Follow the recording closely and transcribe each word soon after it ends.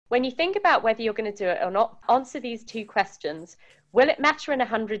When you think about whether you're going to do it or not, answer these two questions. Will it matter in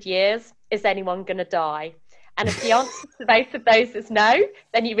 100 years? Is anyone going to die? And if the answer to both of those is no,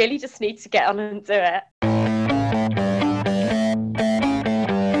 then you really just need to get on and do it.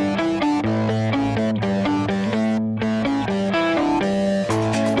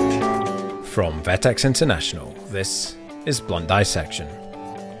 From Vetex International, this is Blunt Dissection.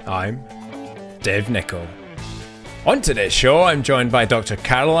 I'm Dave Nichol. On today's show, I'm joined by Dr.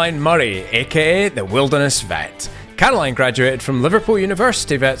 Caroline Murray, aka the Wilderness Vet. Caroline graduated from Liverpool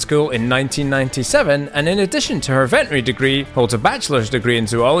University Vet School in 1997 and in addition to her veterinary degree, holds a bachelor's degree in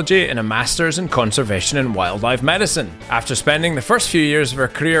zoology and a master's in conservation and wildlife medicine. After spending the first few years of her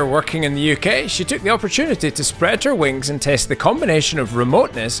career working in the UK, she took the opportunity to spread her wings and test the combination of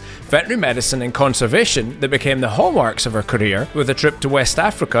remoteness, veterinary medicine and conservation that became the hallmarks of her career with a trip to West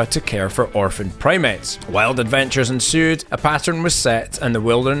Africa to care for orphaned primates. Wild adventures ensued, a pattern was set and the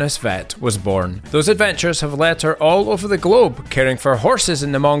Wilderness Vet was born. Those adventures have led her all over the globe, caring for horses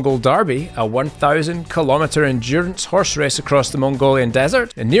in the Mongol Derby, a 1,000-kilometre endurance horse race across the Mongolian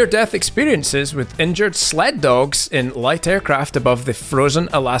desert, and near-death experiences with injured sled dogs in light aircraft above the frozen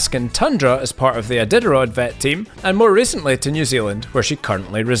Alaskan tundra as part of the Iditarod vet team, and more recently to New Zealand, where she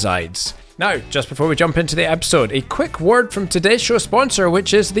currently resides. Now, just before we jump into the episode, a quick word from today's show sponsor,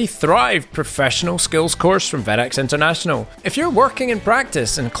 which is the Thrive Professional Skills Course from Vetex International. If you're working in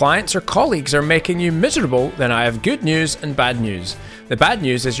practice and clients or colleagues are making you miserable, then I have good news and bad news. The bad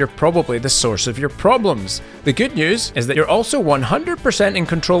news is you're probably the source of your problems. The good news is that you're also 100% in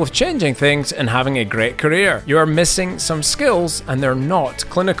control of changing things and having a great career. You are missing some skills and they're not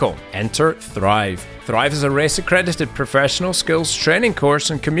clinical. Enter Thrive. Thrive is a race-accredited professional skills training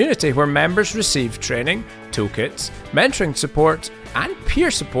course and community where members receive training, toolkits, mentoring support, and peer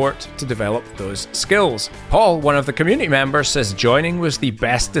support to develop those skills. Paul, one of the community members, says joining was the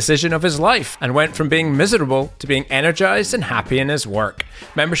best decision of his life and went from being miserable to being energized and happy in his work.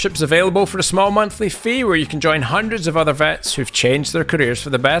 Membership's available for a small monthly fee where you can join hundreds of other vets who've changed their careers for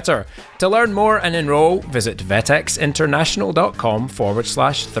the better. To learn more and enroll, visit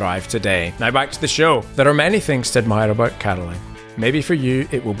vetexinternational.com/thrive today. Now back to the show. There are many things to admire about Caroline. Maybe for you,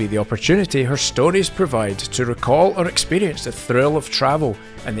 it will be the opportunity her stories provide to recall or experience the thrill of travel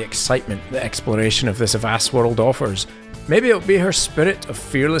and the excitement the exploration of this vast world offers. Maybe it'll be her spirit of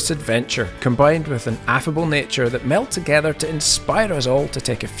fearless adventure, combined with an affable nature that melt together to inspire us all to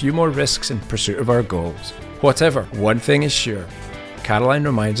take a few more risks in pursuit of our goals. Whatever, one thing is sure. Caroline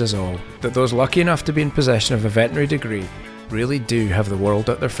reminds us all that those lucky enough to be in possession of a veterinary degree really do have the world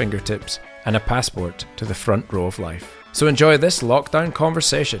at their fingertips and a passport to the front row of life. So enjoy this lockdown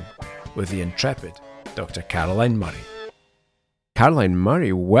conversation with the intrepid Dr. Caroline Murray. Caroline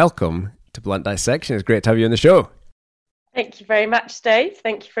Murray, welcome to Blunt Dissection. It's great to have you on the show. Thank you very much, Dave.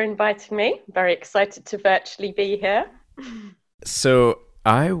 Thank you for inviting me. I'm very excited to virtually be here. So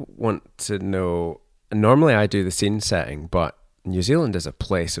I want to know, normally I do the scene setting, but New Zealand is a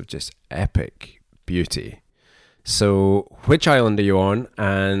place of just epic beauty. So which island are you on?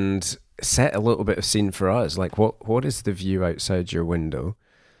 And set a little bit of scene for us. Like what is the view outside your window?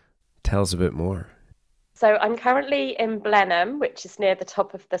 Tell us a bit more. So I'm currently in Blenheim, which is near the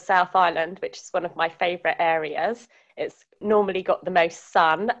top of the South Island, which is one of my favourite areas. It's normally got the most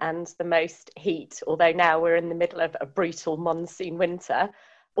sun and the most heat, although now we're in the middle of a brutal monsoon winter.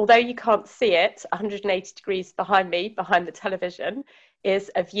 Although you can't see it, 180 degrees behind me, behind the television, is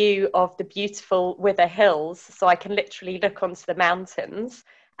a view of the beautiful Wither Hills. So I can literally look onto the mountains.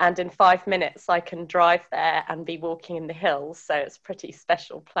 And in 5 minutes, I can drive there and be walking in the hills. So it's a pretty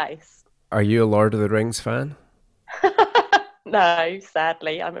special place. Are you a Lord of the Rings fan? No,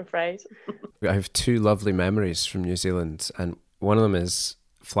 sadly, I'm afraid. I have two lovely memories from New Zealand. And one of them is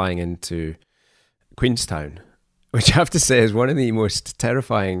flying into Queenstown, which I have to say is one of the most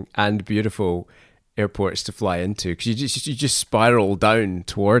terrifying and beautiful airports to fly into. Because you just spiral down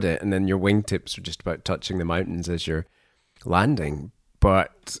toward it. And then your wingtips are just about touching the mountains as you're landing.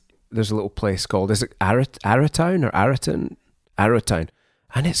 But there's a little place called, is it Arrowtown or Arrowtown? Arrowtown.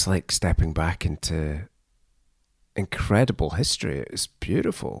 And it's like stepping back into incredible history. It's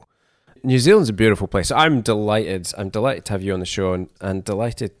beautiful. New Zealand's a beautiful place. I'm delighted to have you on the show and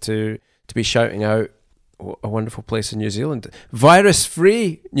delighted to be shouting out a wonderful place in New Zealand.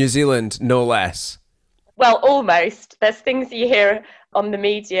 Virus-free New Zealand, no less. Well, almost. There's things you hear on the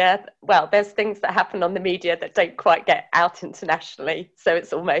media. Well, there's things that happen on the media that don't quite get out internationally. So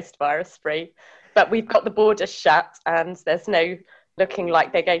it's almost virus-free. But we've got the borders shut and there's no looking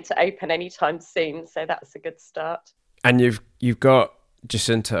like they're going to open anytime soon. So that's a good start. And you've got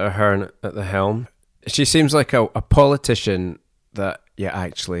Jacinda Ardern at the helm. She seems like a politician that you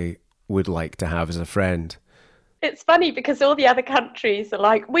actually would like to have as a friend. It's funny because all the other countries are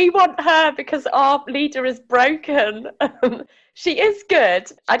like, we want her because our leader is broken. She is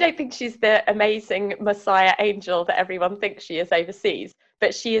good. I don't think she's the amazing Messiah angel that everyone thinks she is overseas,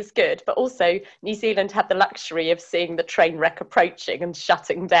 but she is good. But also, New Zealand had the luxury of seeing the train wreck approaching and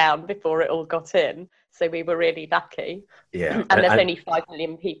shutting down before it all got in. So we were really lucky. Yeah. And there's only 5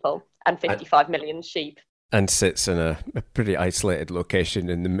 million people and 55 million sheep. And sits in a pretty isolated location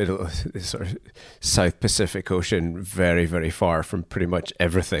in the middle of the sort of South Pacific Ocean, very, very far from pretty much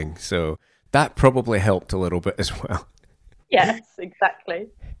everything. So that probably helped a little bit as well. Yes, exactly.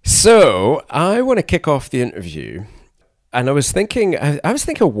 So I want to kick off the interview, and I was thinking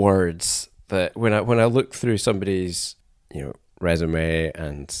of words that when I look through somebody's resume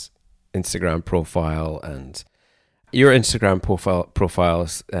and Instagram profile, and your Instagram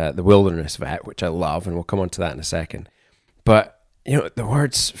profiles, the Wilderness Vet, which I love, and we'll come on to that in a second. But, the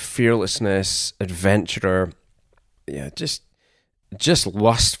words fearlessness, adventurer, just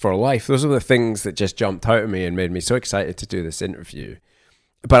lust for life. Those are the things that just jumped out at me and made me so excited to do this interview.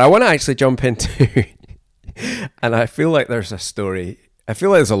 But I want to actually jump into, and I feel like there's a story. I feel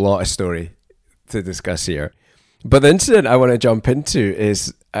like there's a lot of story to discuss here. But the incident I want to jump into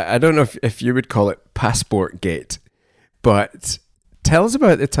is, I don't know if you would call it Passport Gate. But tell us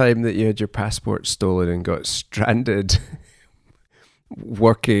about the time that you had your passport stolen and got stranded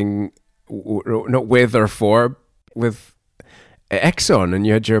working, not with or for, with Exxon, and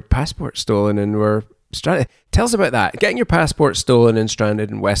you had your passport stolen and were stranded. Tell us about that. Getting your passport stolen and stranded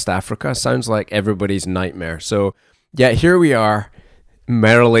in West Africa sounds like everybody's nightmare. So, yeah, here we are,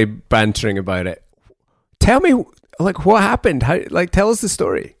 merrily bantering about it. Tell me, what happened? Tell us the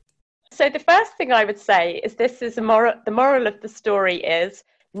story. So the first thing I would say is the moral of the story is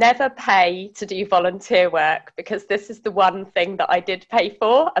never pay to do volunteer work, because this is the one thing that I did pay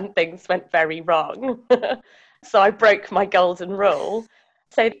for and things went very wrong. So I broke my golden rule.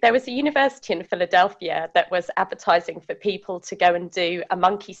 So there was a university in Philadelphia that was advertising for people to go and do a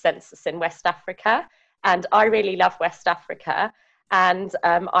monkey census in West Africa. And I really love West Africa. And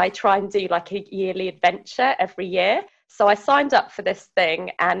I try and do like a yearly adventure every year. So I signed up for this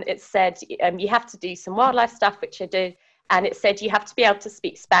thing, and it said you have to do some wildlife stuff, which I did. And it said you have to be able to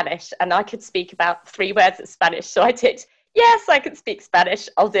speak Spanish. And I could speak about 3 words of Spanish. So I did, yes, I can speak Spanish.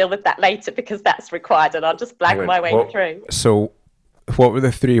 I'll deal with that later because that's required. And I'll just blag my way through. So what were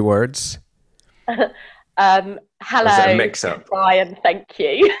the 3 words? Hello, goodbye, and thank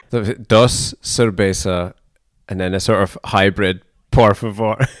you. Dos cerveza, and then a sort of hybrid, por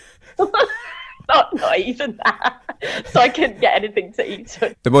favor. Not even that. So I couldn't get anything to eat.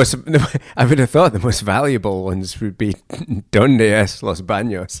 I would have thought the most valuable ones would be Donde es los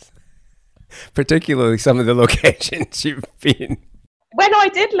baños? Particularly some of the locations you've been. When I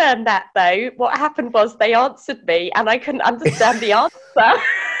did learn that, though, what happened was they answered me and I couldn't understand the answer.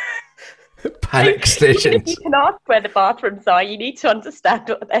 Panic stations. Even if you can ask where the bathrooms are, you need to understand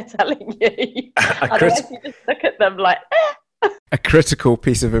what they're telling you. Otherwise you just look at them like, A critical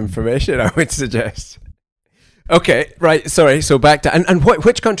piece of information, I would suggest. Okay, right, sorry, so back to... And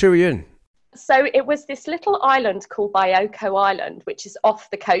which country were you in? So it was this little island called Bioko Island, which is off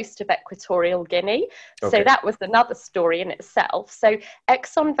the coast of Equatorial Guinea. Okay. So that was another story in itself. So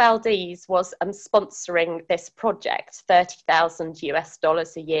Exxon Valdez was sponsoring this project,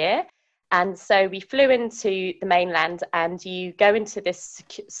 $30,000 a year. And so we flew into the mainland, and you go into this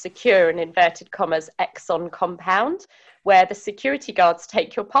secure, in inverted commas, Exxon compound, where the security guards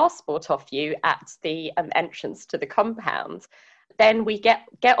take your passport off you at the entrance to the compound. Then we get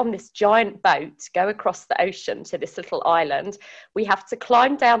on this giant boat, go across the ocean to this little island. We have to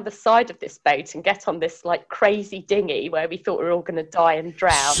climb down the side of this boat and get on this like crazy dinghy where we thought we were all going to die and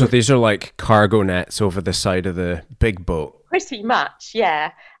drown. So these are like cargo nets over the side of the big boat? Pretty much,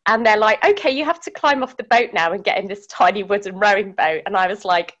 yeah. And they're like, okay, you have to climb off the boat now and get in this tiny wooden rowing boat. And I was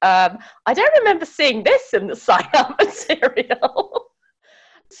like, I don't remember seeing this in the sign-up material.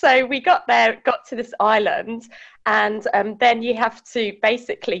 So we got to this island, and then you have to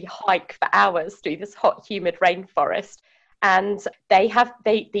basically hike for hours through this hot, humid rainforest. And they have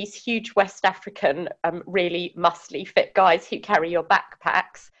these huge West African, really muscly, fit guys who carry your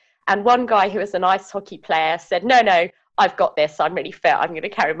backpacks. And one guy who was an ice hockey player said, no, I've got this. I'm really fit. I'm going to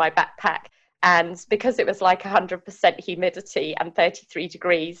carry my backpack. And because it was like 100% humidity and 33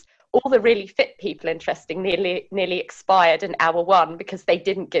 degrees, all the really fit people, nearly expired in hour 1 because they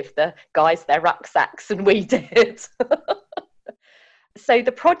didn't give the guys their rucksacks and we did. So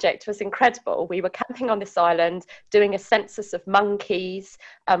the project was incredible. We were camping on this island, doing a census of monkeys,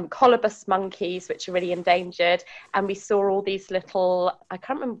 colobus monkeys, which are really endangered. And we saw all these little, I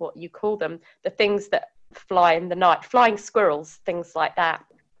can't remember what you call them, the things that fly in the night, flying squirrels, things like that.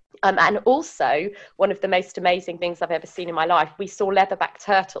 And also, one of the most amazing things I've ever seen in my life, we saw leatherback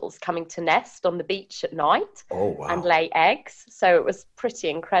turtles coming to nest on the beach at night and lay eggs. So it was pretty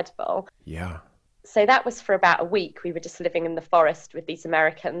incredible. Yeah. So that was for about a week. We were just living in the forest with these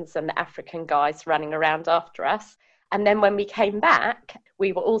Americans and the African guys running around after us. And then when we came back,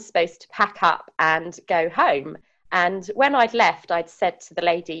 we were all supposed to pack up and go home. And when I'd left, I'd said to the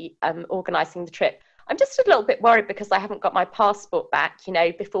lady organising the trip, I'm just a little bit worried because I haven't got my passport back,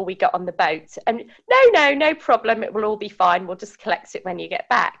 before we got on the boat. And no problem. It will all be fine. We'll just collect it when you get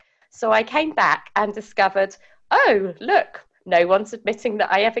back. So I came back and discovered, oh, look, no one's admitting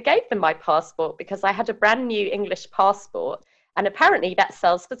that I ever gave them my passport because I had a brand new English passport. And apparently that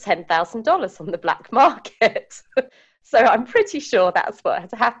sells for $10,000 on the black market. So I'm pretty sure that's what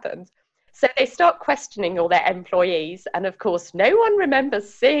had happened. So they start questioning all their employees. And of course, no one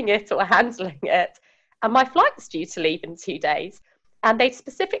remembers seeing it or handling it. And my flight's due to leave in 2 days. And they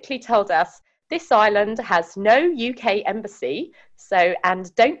specifically told us, this island has no UK embassy.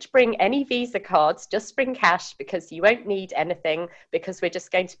 And don't bring any Visa cards, just bring cash because you won't need anything because we're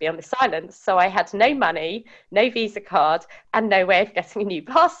just going to be on this island. So I had no money, no Visa card, and no way of getting a new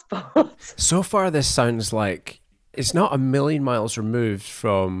passport. So far, this sounds like it's not a million miles removed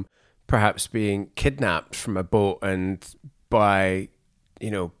from perhaps being kidnapped from a boat and by,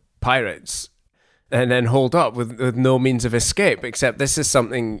 pirates and then holed up with no means of escape, except this is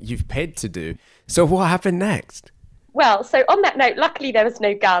something you've paid to do. So what happened next? Well, so on that note, luckily there was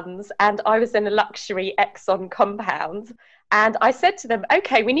no guns and I was in a luxury Exxon compound. And I said to them,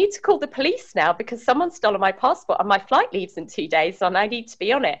 okay, we need to call the police now because someone's stolen my passport and my flight leaves in 2 days and I need to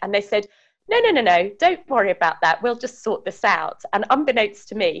be on it. And they said, no, don't worry about that. We'll just sort this out. And unbeknownst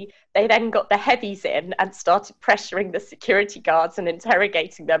to me, they then got the heavies in and started pressuring the security guards and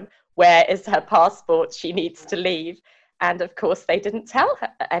interrogating them. Where is her passport? She needs to leave. And of course, they didn't tell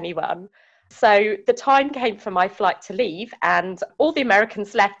anyone. So the time came for my flight to leave and all the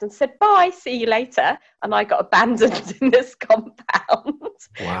Americans left and said, bye, see you later. And I got abandoned in this compound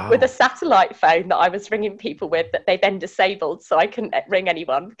with a satellite phone that I was ringing people with that they then disabled. So I couldn't ring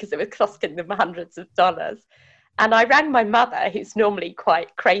anyone because it was costing them hundreds of dollars. And I rang my mother, who's normally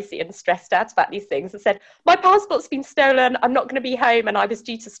quite crazy and stressed out about these things, and said, my passport's been stolen. I'm not going to be home. And I was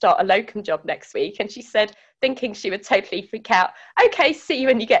due to start a locum job next week. And she said, thinking she would totally freak out, okay, see you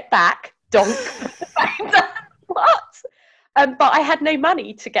when you get back. Donk. What? But I had no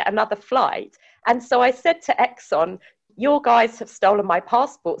money to get another flight. And so I said to Exxon, your guys have stolen my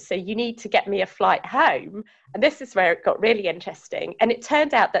passport, so you need to get me a flight home. And this is where it got really interesting. And it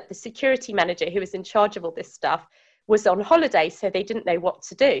turned out that the security manager who was in charge of all this stuff was on holiday, so they didn't know what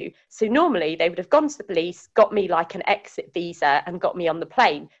to do. So normally they would have gone to the police, got me like an exit visa and got me on the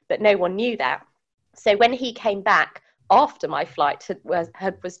plane, but no one knew that. So when he came back after my flight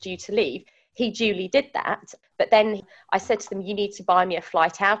was due to leave, he duly did that. But then I said to them, you need to buy me a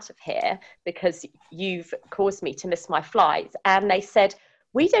flight out of here because you've caused me to miss my flight. And they said,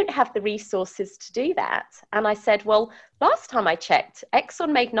 we don't have the resources to do that. And I said, well, last time I checked,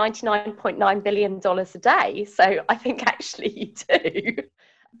 Exxon made $99.9 billion a day. So I think actually you do.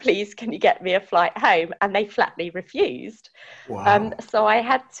 Please, can you get me a flight home? And they flatly refused. Wow. So I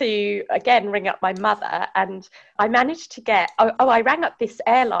had to, again, ring up my mother and I managed to get, I rang up this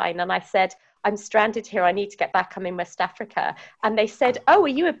airline and I said, I'm stranded here. I need to get back. I'm in West Africa. And they said, oh, are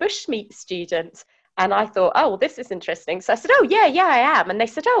you a bushmeat student? And I thought, oh, well, this is interesting. So I said, oh, yeah, I am. And they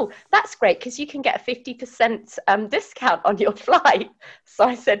said, oh, that's great because you can get a 50% discount on your flight. So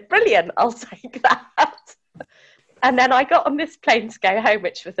I said, brilliant, I'll take that. And then I got on this plane to go home,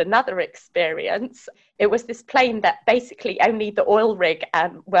 which was another experience. It was this plane that basically only the oil rig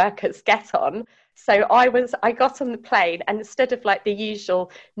and workers get on. So I got on the plane and instead of like the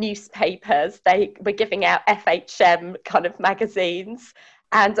usual newspapers, they were giving out FHM kind of magazines.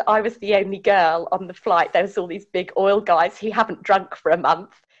 And I was the only girl on the flight. There was all these big oil guys who haven't drunk for a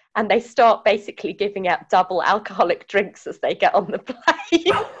month. And they start basically giving out double alcoholic drinks as they get on the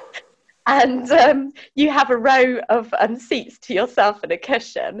plane. And you have a row of seats to yourself and a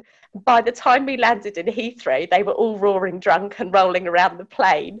cushion. By the time we landed in Heathrow, they were all roaring drunk and rolling around the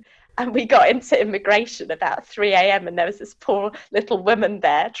plane. And we got into immigration about 3 a.m. and there was this poor little woman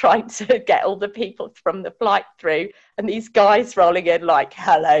there trying to get all the people from the flight through. And these guys rolling in like,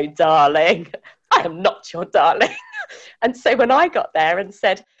 hello, darling. I am not your darling. And so when I got there and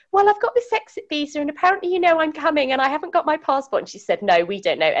said, well, I've got this exit visa and apparently I'm coming and I haven't got my passport. And she said, no, we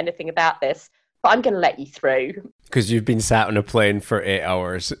don't know anything about this, but I'm going to let you through. Because you've been sat on a plane for 8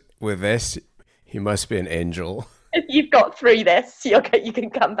 hours with this, you must be an angel. If you've got through this, you can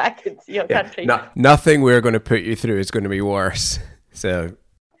come back into your country. Nothing we're going to put you through is going to be worse. So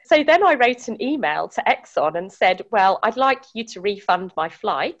then I wrote an email to Exxon and said, well, I'd like you to refund my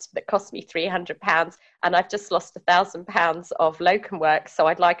flight that cost me £300 and I've just lost £1,000 of locum work, so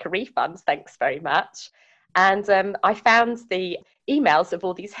I'd like a refund. Thanks very much. And I found the emails of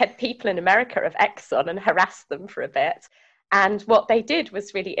all these head people in America of Exxon and harassed them for a bit. And what they did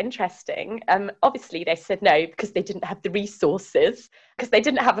was really interesting. Obviously, they said no because they didn't have the resources, because they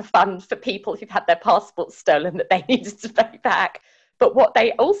didn't have a fund for people who've had their passports stolen that they needed to pay back. But what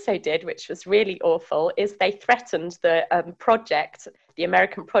they also did, which was really awful, is they threatened the project, the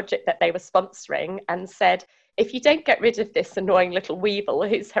American project that they were sponsoring, and said, if you don't get rid of this annoying little weevil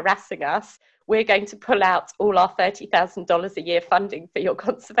who's harassing us, we're going to pull out all our $30,000 a year funding for your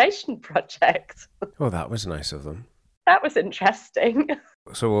conservation project. Oh, that was nice of them. That was interesting.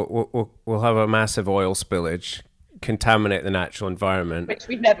 So we'll have a massive oil spillage, contaminate the natural environment. Which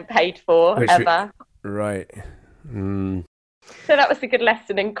we've never paid for, ever. Right. Mm. So that was a good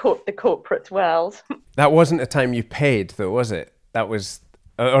lesson in the corporate world. That wasn't a time you paid, though, was it? That was,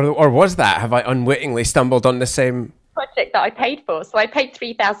 or was that? Have I unwittingly stumbled on the same project that I paid for? So I paid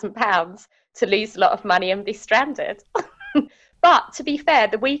 £3,000 to lose a lot of money and be stranded. But to be fair,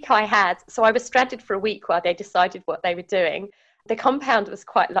 the week I had, so I was stranded for a week while they decided what they were doing. The compound was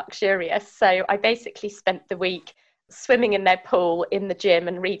quite luxurious, so I basically spent the week swimming in their pool, in the gym,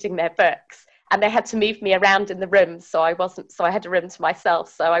 and reading their books. And they had to move me around in the rooms, so I had a room to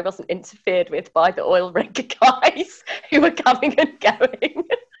myself, so I wasn't interfered with by the oil rig guys who were coming and going.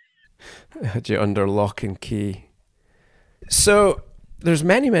 Had you under lock and key. So there's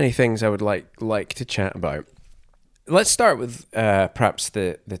many things I would like to chat about. Let's start with perhaps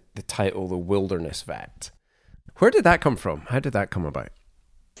the title, The Wilderness Vet. Where did that come from? How did that come about?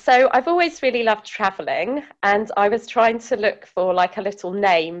 So I've always really loved traveling, and I was trying to look for like a little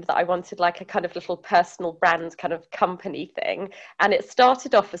name that I wanted, like a kind of little personal brand kind of company thing. And it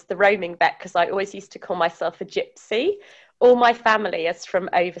started off as the Roaming Vet because I always used to call myself a gypsy. All my family is from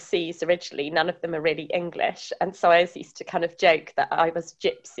overseas originally. None of them are really English. And so I always used to kind of joke that I was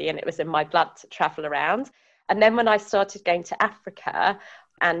gypsy and it was in my blood to travel around. And then when I started going to Africa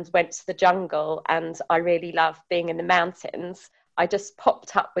and went to the jungle, and I really loved being in the mountains, I just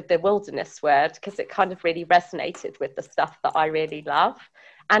popped up with the wilderness word because it kind of really resonated with the stuff that I really love.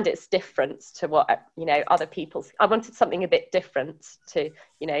 And it's different to what, other people's. I wanted something a bit different to,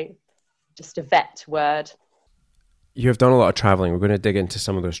 just a vet word. You have done a lot of traveling. We're going to dig into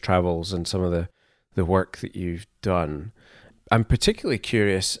some of those travels and some of the work that you've done. I'm particularly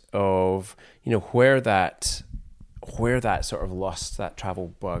curious of, where that sort of lust, that travel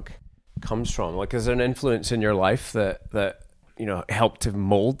bug comes from. Like, is there an influence in your life that helped to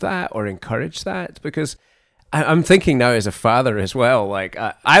mold that or encourage that? Because I'm thinking now as a father as well, like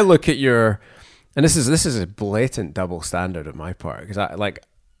I look at and this is a blatant double standard on my part, because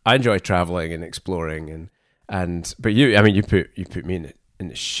I enjoy traveling and exploring but you put me in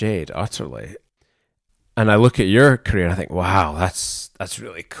the shade utterly. And I look at your career and I think, wow, that's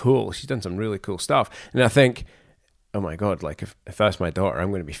really cool. She's done some really cool stuff. And I think, oh my God, like if that's my daughter,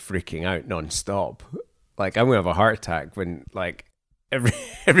 I'm going to be freaking out nonstop. Like I'm going to have a heart attack when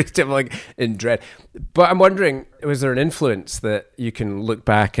every time like in dread. But I'm wondering, was there an influence that you can look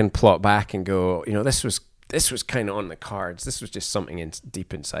back and plot back and go, this was kind of on the cards. This was just something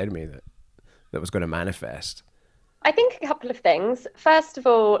deep inside of me that was going to manifest. I think a couple of things. First of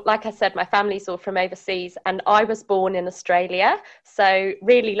all, like I said, my family's all from overseas and I was born in Australia. So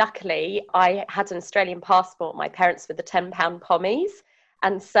really luckily, I had an Australian passport. My parents were the 10-pound pommies.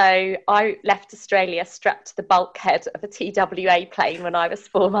 And so I left Australia strapped to the bulkhead of a TWA plane when I was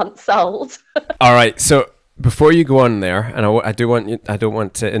 4 months old. All right. So before you go on there, and I don't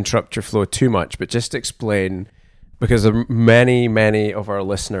want to interrupt your flow too much, but just explain, because many of our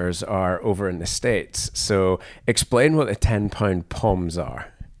listeners are over in the States. So explain what the 10-pound poms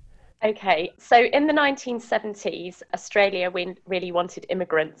are. Okay, so in the 1970s, Australia really wanted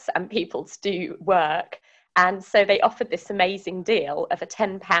immigrants and people to do work. And so they offered this amazing deal of a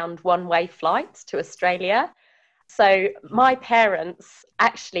 £10 one-way flight to Australia. So my parents,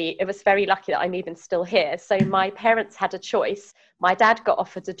 actually, it was very lucky that I'm even still here. So my parents had a choice. My dad got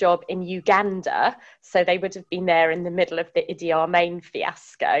offered a job in Uganda, so they would have been there in the middle of the Idi Amin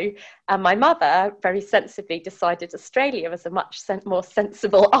fiasco. And my mother very sensibly decided Australia was a much more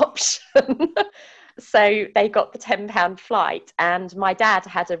sensible option. So they got the £10 flight, and my dad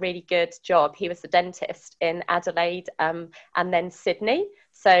had a really good job. He was a dentist in Adelaide and then Sydney.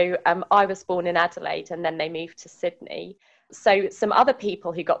 So I was born in Adelaide, and then they moved to Sydney. So some other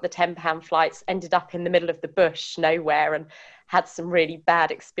people who got the £10 flights ended up in the middle of the bush, nowhere, and had some really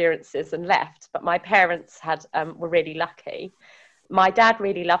bad experiences and left. But my parents were really lucky. My dad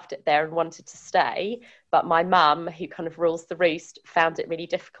really loved it there and wanted to stay, but my mum, who kind of rules the roost, found it really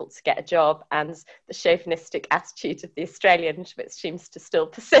difficult to get a job, and the chauvinistic attitude of the Australians, which seems to still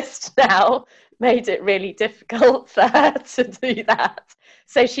persist now, made it really difficult for her to do that.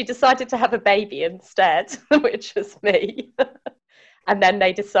 So she decided to have a baby instead, which was me. And then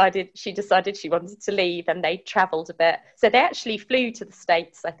she decided she wanted to leave, and they travelled a bit. So they actually flew to the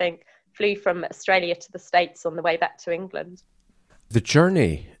States, I think, flew from Australia to the States on the way back to England. The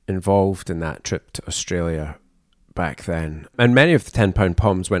journey involved in that trip to Australia back then, and many of the £10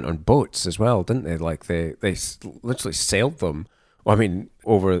 poms went on boats as well, didn't they? Like they literally sailed them. Well, I mean,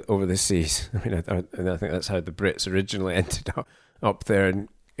 over the seas. I mean, I think that's how the Brits originally ended up there, and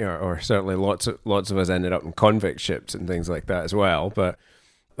or certainly lots of us ended up in convict ships and things like that as well. But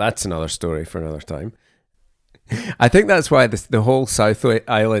that's another story for another time. I think that's why the whole South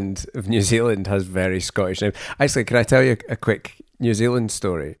Island of New Zealand has very Scottish names. Actually, can I tell you a quick New Zealand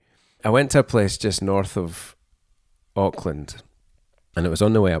story? I went to a place just north of Auckland, and it was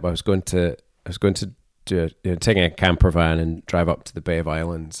on the way up. I was going to do taking a camper van and drive up to the Bay of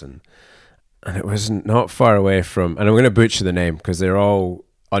Islands, and it was not far away from. And I'm going to butcher the name because they're all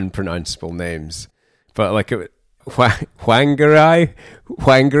unpronounceable names, but like Whangarei.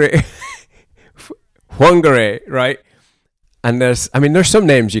 Whangarei, right? And there's some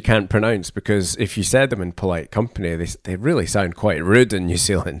names you can't pronounce because if you said them in polite company, they really sound quite rude in New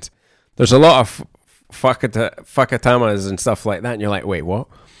Zealand. There's a lot of whakatamas and stuff like that, and you're like, wait, what?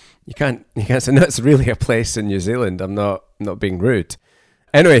 You can't say, no, it's really a place in New Zealand. I'm not being rude.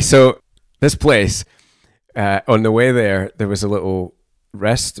 Anyway, so this place, on the way there was a little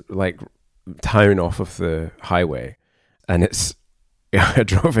town off of the highway, and I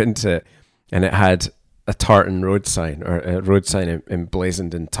drove into it, and it had a tartan road sign, or a road sign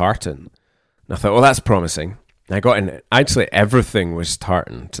emblazoned in tartan. And I thought, well, that's promising. And I got in. Actually, everything was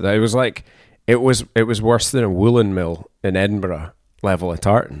tartan. So it was like it was worse than a woolen mill in Edinburgh level of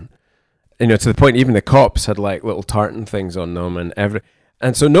tartan. To the point even the cops had like little tartan things on them,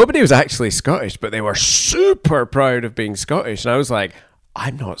 and so nobody was actually Scottish, but they were super proud of being Scottish. And I was like,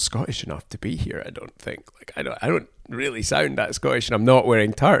 I'm not Scottish enough to be here, I don't think. Like I don't really sound that Scottish, and I'm not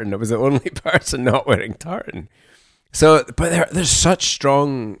wearing tartan. I was the only person not wearing tartan. So, but there's such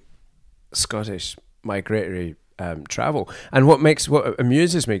strong Scottish migratory travel, and what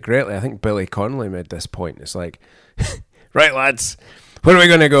amuses me greatly, I think Billy Connolly made this point. It's like, right, lads, where are we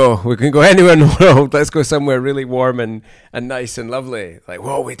going to go? We can go anywhere in the world. Let's go somewhere really warm and nice and lovely. Like,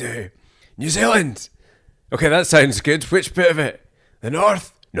 what we do? New Zealand. Okay, that sounds good. Which bit of it? The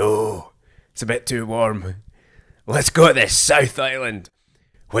north? No, it's a bit too warm. Let's go to the South Island.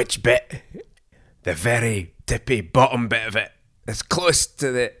 Which bit? The very tippy bottom bit of it, as close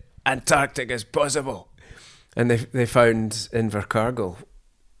to the Antarctic as possible. And they found Invercargill,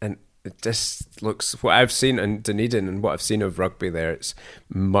 and it just looks, what I've seen in Dunedin and what I've seen of rugby there, it's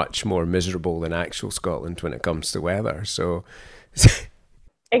much more miserable than actual Scotland when it comes to weather. So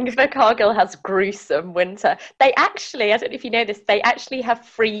Invercargill has gruesome winter. They actually, I don't know if you know this, they actually have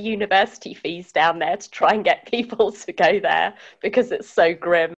free university fees down there to try and get people to go there because it's so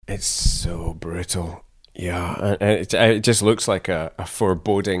grim. It's so brutal. Yeah, and it just looks like a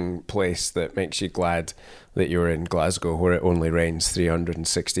foreboding place that makes you glad that you're in Glasgow, where it only rains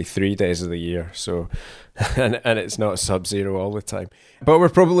 363 days of the year. So, and it's not sub-zero all the time. But we're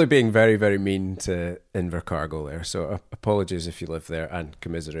probably being very, very mean to Invercargill there. So apologies if you live there, and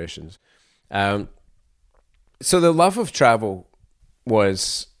commiserations. So the love of travel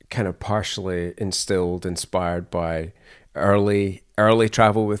was kind of partially inspired by early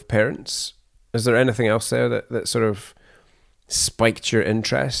travel with parents. Is there anything else there that sort of spiked your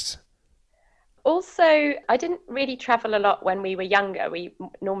interest? Also, I didn't really travel a lot when we were younger. We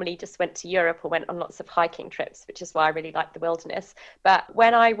normally just went to Europe or went on lots of hiking trips, which is why I really liked the wilderness. But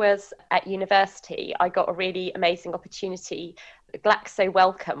when I was at university, I got a really amazing opportunity. Glaxo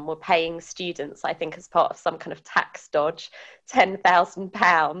Wellcome were paying students, I think as part of some kind of tax dodge,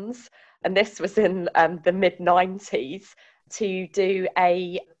 £10,000 and this was in the mid-90s, to do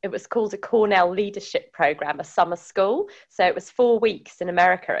it was called a Cornell Leadership Program, a summer school. So it was 4 weeks in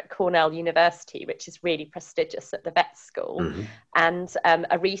America at Cornell University, which is really prestigious at the vet school, and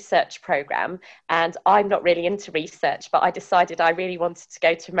a research program. And I'm not really into research, but I decided I really wanted to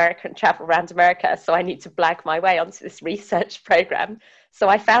go to America and travel around America. So I need to blag my way onto this research program. So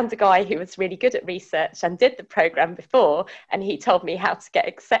I found a guy who was really good at research and did the program before, and he told me how to get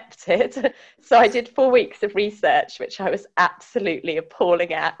accepted. So I did 4 weeks of research, which I was absolutely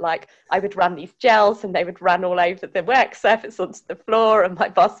appalling at. Like, I would run these gels and they would run all over the work surface onto the floor, and my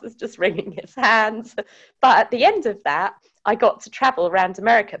boss was just wringing his hands. But at the end of that, I got to travel around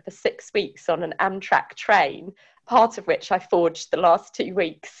America for 6 weeks on an Amtrak train, part of which I forged the last 2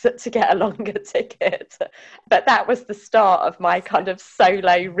 weeks to get a longer ticket. But that was the start of my kind of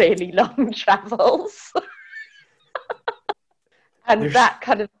solo, really long travels. And that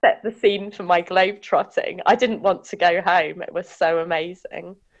kind of set the scene for my globetrotting. I didn't want to go home. It was so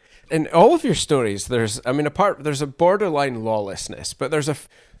amazing. In all of your stories, there's a borderline lawlessness, but there's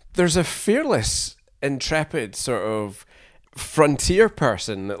a fearless, intrepid sort of frontier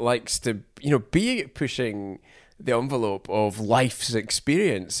person that likes to, be pushing the envelope of life's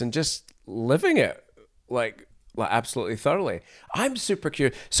experience and just living it like absolutely thoroughly. I'm super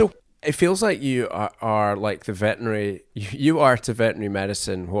curious. So it feels like you are like the veterinary, you are to veterinary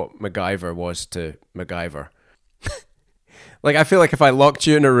medicine what MacGyver was to MacGyver. Like, I feel like if I locked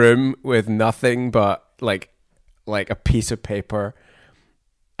you in a room with nothing but like a piece of paper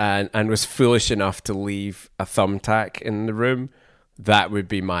and was foolish enough to leave a thumbtack in the room, that would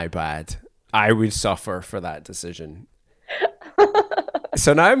be my bad. I would suffer for that decision.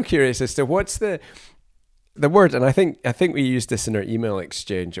 So now I'm curious as to what's the word, and I think we used this in our email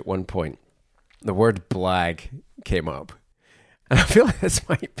exchange at one point. The word blag came up. And I feel like this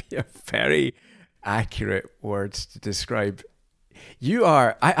might be a very accurate word to describe. You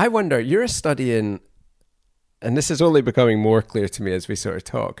are, I wonder, you're studying, and this is only becoming more clear to me as we sort of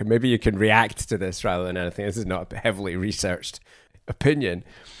talk, and maybe you can react to this rather than anything. This is not a heavily researched opinion.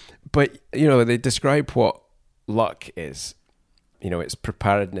 But, they describe what luck is. It's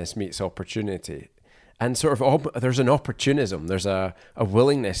preparedness meets opportunity. And sort of there's an opportunism. There's a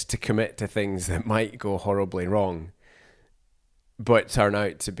willingness to commit to things that might go horribly wrong, but turn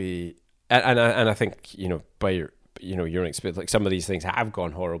out to be... And I think, by your experience, like some of these things have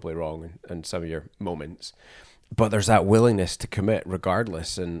gone horribly wrong in some of your moments. But there's that willingness to commit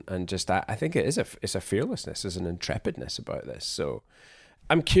regardless. And just, I think it's a fearlessness, there's an intrepidness about this. So...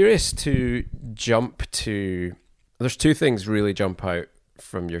 I'm curious to jump to... There's two things really jump out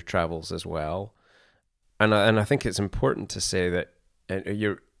from your travels as well. And I think it's important to say that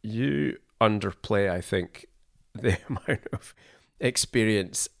you underplay, I think, the amount of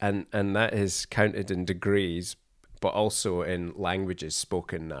experience, and that is counted in degrees, but also in languages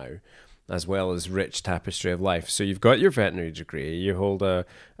spoken now, as well as rich tapestry of life. So you've got your veterinary degree, you hold a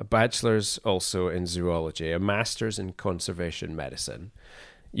bachelor's also in zoology, a master's in conservation medicine.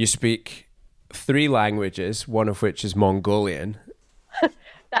 You speak 3 languages, one of which is Mongolian.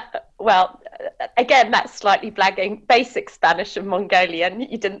 Again, that's slightly blagging. Basic Spanish and Mongolian.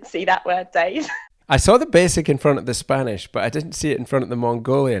 You didn't see that word, Dave. I saw the basic in front of the Spanish, but I didn't see it in front of the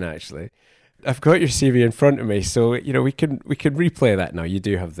Mongolian, actually. I've got your CV in front of me, so we can replay that now.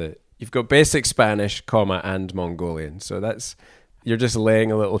 You've got basic Spanish, and Mongolian. So you're just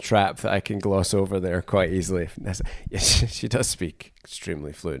laying a little trap that I can gloss over there quite easily. Yes, she does speak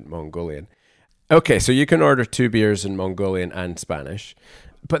extremely fluent Mongolian. Okay, so you can order 2 beers in Mongolian and Spanish,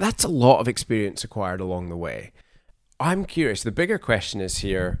 but that's a lot of experience acquired along the way. I'm curious, the bigger question is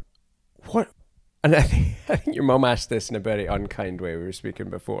here, and I think your mum asked this in a very unkind way, we were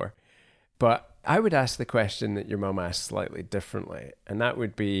speaking before, but I would ask the question that your mum asked slightly differently, and that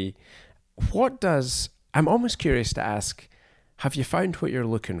would be, I'm almost curious to ask, have you found what you're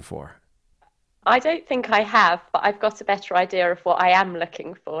looking for? I don't think I have, but I've got a better idea of what I am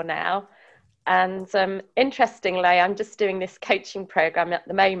looking for now. And interestingly, I'm just doing this coaching program at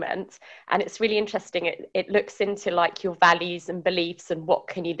the moment, and it's really interesting. It looks into like your values and beliefs and what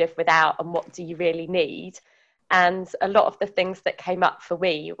can you live without and what do you really need. And a lot of the things that came up for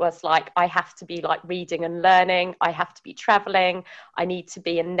me was like, I have to be like reading and learning. I have to be traveling. I need to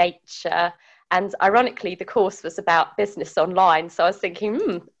be in nature. And ironically, the course was about business online. So I was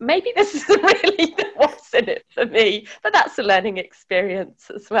thinking, maybe this isn't really what's in it for me, but that's a learning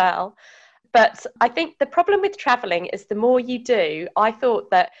experience as well. But I think the problem with traveling is the more you do, I thought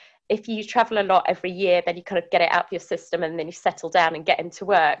that if you travel a lot every year, then you kind of get it out of your system and then you settle down and get into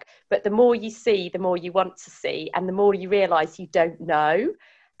work. But the more you see, the more you want to see, and the more you realise you don't know.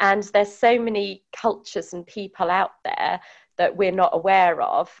 And there's so many cultures and people out there that we're not aware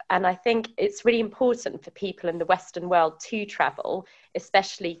of. And I think it's really important for people in the Western world to travel,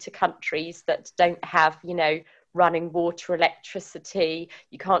 especially to countries that don't have, running water, electricity.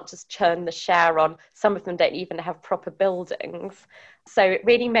 You can't just turn the shower on. Some of them don't even have proper buildings. So it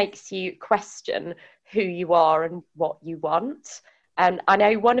really makes you question who you are and what you want. And I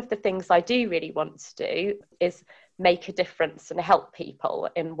know one of the things I do really want to do is make a difference and help people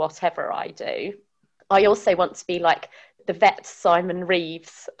in whatever I do. I also want to be like the vet Simon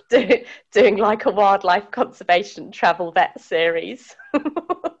Reeves, doing like a wildlife conservation travel vet series.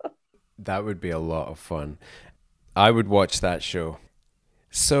 That would be a lot of fun. I would watch that show.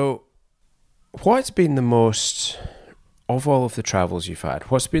 So what's been the most, of all of the travels you've had,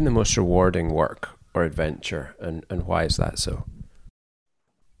 what's been the most rewarding work or adventure, and why is that so?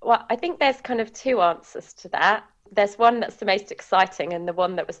 Well, I think there's kind of two answers to that. There's one that's the most exciting and the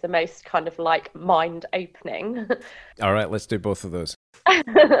one that was the most kind of like mind opening. All right, let's do both of those.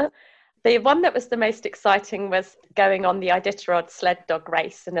 The one that was the most exciting was going on the Iditarod sled dog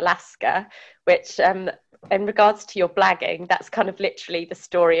race in Alaska, which in regards to your blagging, that's kind of literally the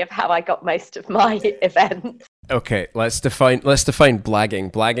story of how I got most of my events. Okay, let's define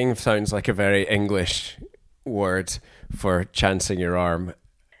blagging. Blagging sounds like a very English word for chancing your arm.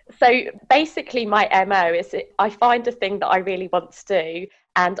 So basically my MO is I find a thing that I really want to do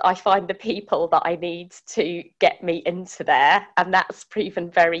and I find the people that I need to get me into there. And that's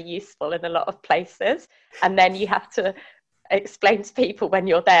proven very useful in a lot of places. And then you have to explain to people when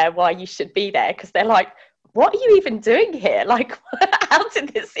you're there why you should be there, because they're like, what are you even doing here? Like, how did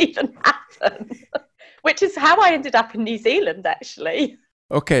this even happen? Which is how I ended up in New Zealand, actually.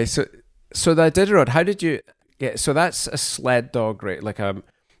 Okay, so the Iditarod, how did you get? So that's a sled dog race, like a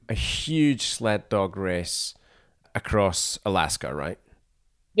huge sled dog race across Alaska, right?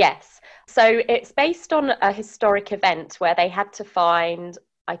 Yes. So it's based on a historic event where they had to find,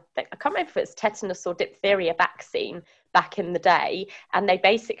 I can't remember if it's tetanus or diphtheria vaccine back in the day, and they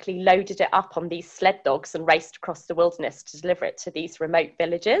basically loaded it up on these sled dogs and raced across the wilderness to deliver it to these remote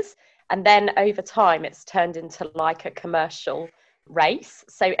villages. And then over time, it's turned into like a commercial race.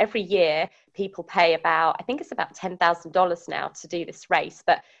 So every year people pay about, I think it's about $10,000 now to do this race,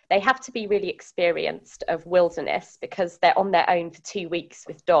 but they have to be really experienced of wilderness because they're on their own for 2 weeks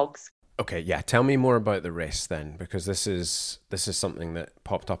with dogs. Okay, yeah. Tell me more about the race then, because this is something that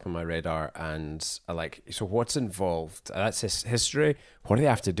popped up on my radar, and I like. So what's involved? That's history. What do they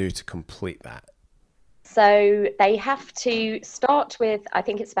have to do to complete that? So they have to start with, I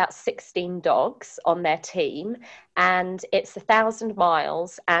think it's about 16 dogs on their team, and it's 1,000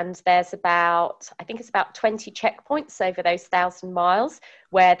 miles, and there's about, I think it's about 20 checkpoints over those 1,000 miles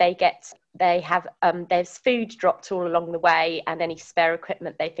where there's food dropped all along the way and any spare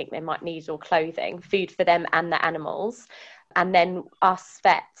equipment they think they might need or clothing, food for them and the animals. And then us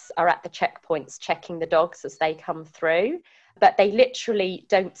vets are at the checkpoints checking the dogs as they come through. But they literally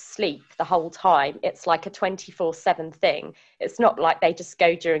don't sleep the whole time. It's like a 24/7 thing. It's not like they just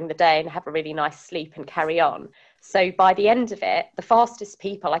go during the day and have a really nice sleep and carry on. So by the end of it, the fastest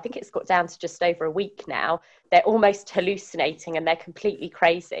people, I think it's got down to just over a week now, they're almost hallucinating and they're completely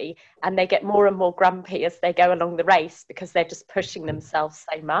crazy. And they get more and more grumpy as they go along the race because they're just pushing themselves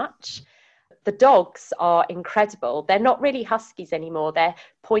so much. The dogs are incredible. They're not really huskies anymore. They're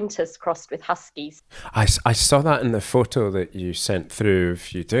pointers crossed with huskies. I saw that in the photo that you sent through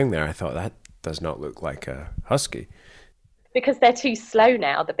of you doing there. I thought that does not look like a husky. Because they're too slow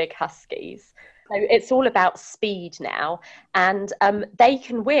now, the big huskies. So it's all about speed now. And they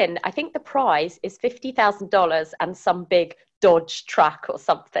can win. I think the prize is $50,000 and some big Dodge truck or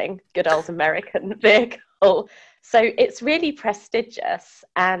something. Good old American vehicle. So it's really prestigious,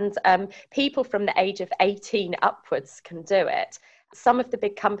 and people from the age of 18 upwards can do it. Some of the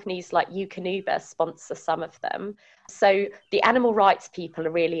big companies like Eukanuba sponsor some of them. So the animal rights people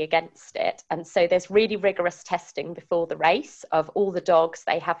are really against it. And so there's really rigorous testing before the race of all the dogs.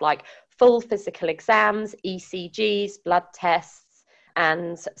 They have like full physical exams, ECGs, blood tests.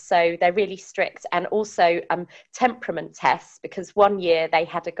 And so they're really strict, and also temperament tests, because one year they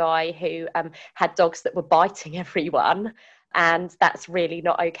had a guy who had dogs that were biting everyone, and that's really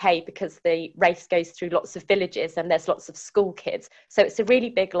not okay because the race goes through lots of villages and there's lots of school kids. So it's a really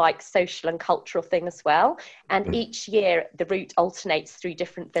big like social and cultural thing as well. And each year the route alternates through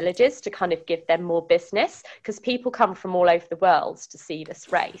different villages to kind of give them more business, because people come from all over the world to see this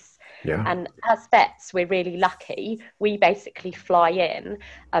race. Yeah. And as vets, we're really lucky. We basically fly in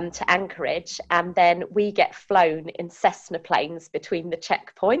to Anchorage, and then we get flown in Cessna planes between the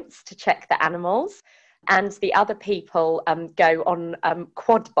checkpoints to check the animals. and the other people go on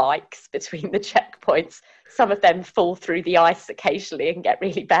quad bikes between the checkpoints. Some of them fall through the ice occasionally and get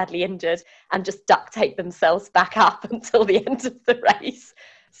really badly injured and just duct tape themselves back up until the end of the race.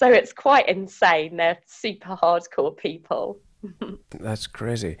 So it's quite insane. They're super hardcore people. That's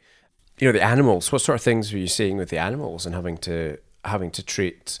crazy. You know, the animals, what sort of things were you seeing with the animals and having to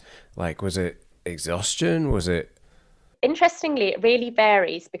treat? Like, was it exhaustion? Was it... Interestingly, it really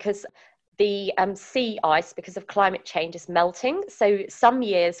varies because the sea ice, because of climate change, is melting. So some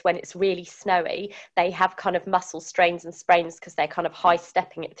years when it's really snowy, they have kind of muscle strains and sprains because they're kind of high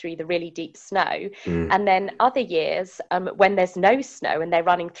stepping it through the really deep snow. And then other years when there's no snow and they're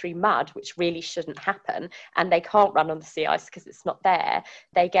running through mud, which really shouldn't happen, and they can't run on the sea ice because it's not there,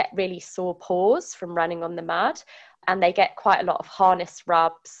 they get really sore paws from running on the mud. And they get quite a lot of harness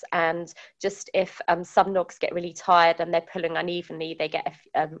rubs, and just if some dogs get really tired and they're pulling unevenly, they get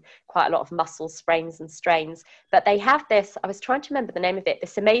quite a lot of muscle sprains and strains. But they have this, I was trying to remember the name of it,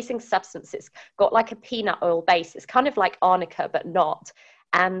 this amazing substance. It's got like a peanut oil base. It's kind of like arnica, but not.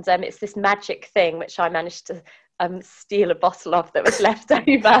 And it's this magic thing, which I managed to steal a bottle of that was left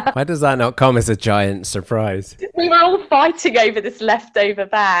over. Why does that not come as a giant surprise? We were all fighting over this leftover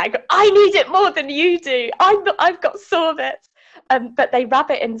bag. I need it more than you do. I've got sorbets. But they rub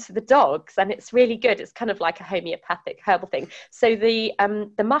it into the dogs, and it's really good. It's kind of like a homeopathic herbal thing. So the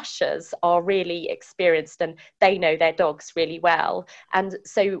mushers are really experienced, and they know their dogs really well. And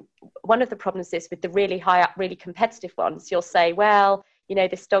so one of the problems is with the really high up, really competitive ones, you'll say, well, you know,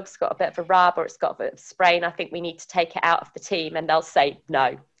 this dog's got a bit of a rub or it's got a bit of a sprain. I think we need to take it out of the team. And they'll say,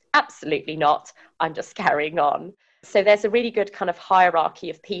 no, absolutely not. I'm just carrying on. So there's a really good kind of hierarchy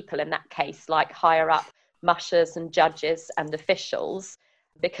of people in that case, like higher up mushers and judges and officials,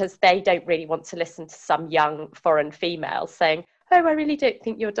 because they don't really want to listen to some young foreign female saying, oh, I really don't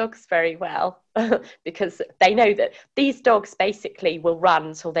think your dog's very well, because they know that these dogs basically will run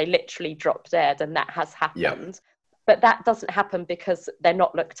until they literally drop dead, and that has happened. Yeah. But that doesn't happen because they're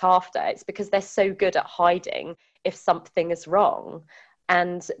not looked after. It's because they're so good at hiding if something is wrong.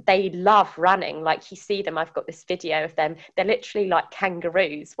 And they love running. Like, you see them, I've got this video of them. They're literally like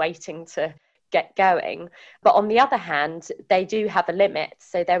kangaroos waiting to get going. But on the other hand, they do have a limit.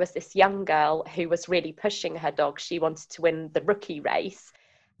 So there was this young girl who was really pushing her dog. She wanted to win the rookie race.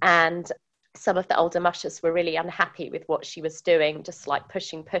 And some of the older mushers were really unhappy with what she was doing, just like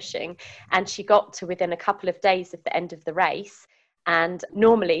pushing. And she got to within a couple of days of the end of the race. And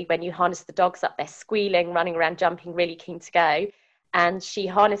normally when you harness the dogs up, they're squealing, running around, jumping, really keen to go. And she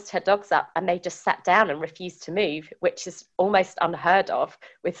harnessed her dogs up and they just sat down and refused to move, which is almost unheard of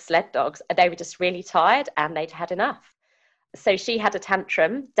with sled dogs. They were just really tired and they'd had enough. So she had a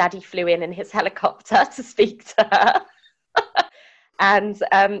tantrum. Daddy flew in his helicopter to speak to her. And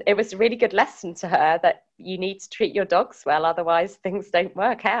it was a really good lesson to her that you need to treat your dogs well, otherwise things don't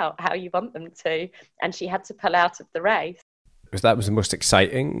work out how you want them to. And she had to pull out of the race. Was that the most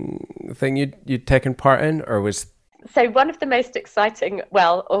exciting thing you'd taken part in, or was... So one of the most exciting,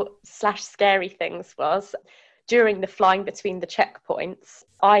 / scary things was during the flying between the checkpoints,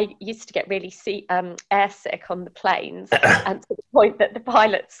 I used to get really airsick on the planes, and to the point that the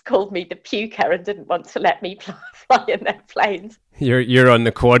pilots called me the puker and didn't want to let me fly in their planes. You're on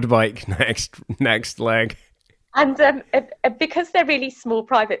the quad bike next leg. And because they're really small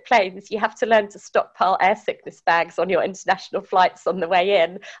private planes, you have to learn to stockpile air sickness bags on your international flights on the way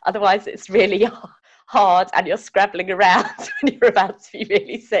in. Otherwise, it's really hard and you're scrabbling around when you're about to be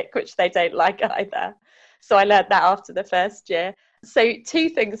really sick, which they don't like either. So I learned that after the first year. So two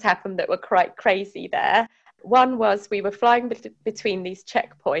things happened that were quite crazy there. One was we were flying between these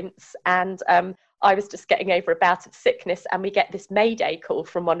checkpoints, and I was just getting over a bout of sickness, and we get this mayday call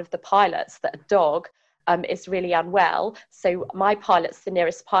from one of the pilots that a dog is really unwell. So my pilot's the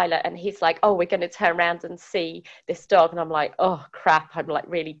nearest pilot, and he's like, oh, we're going to turn around and see this dog. And I'm like, oh crap, I'm like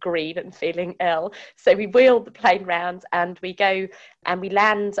really green and feeling ill. So we wheel the plane round and we go and we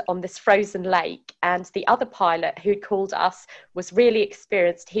land on this frozen lake. And the other pilot who'd called us was really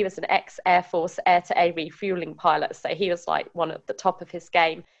experienced. He was an ex-Air Force air-to-air refueling pilot. So he was like one at the top of his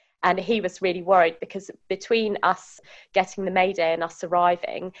game. And he was really worried because between us getting the mayday and us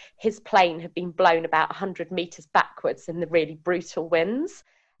arriving, his plane had been blown about 100 meters backwards in the really brutal winds.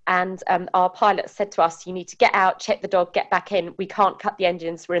 And our pilot said to us, you need to get out, check the dog, get back in. We can't cut the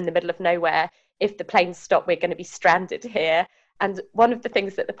engines. We're in the middle of nowhere. If the planes stop, we're going to be stranded here. And one of the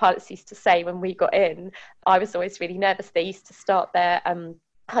things that the pilots used to say when we got in, I was always really nervous. They used to start their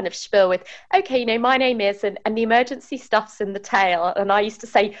kind of spiel with, okay, you know, my name is, and the emergency stuff's in the tail. And I used to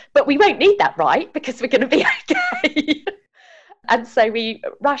say, but we won't need that, right? Because we're going to be okay. And so we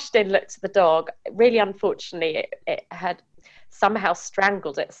rushed in, looked at the dog. Really, unfortunately, it had somehow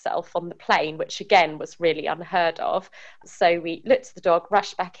strangled itself on the plane, which again was really unheard of. So we looked at the dog,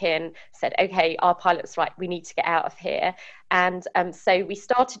 rushed back in, said, okay, our pilot's right, we need to get out of here. And so we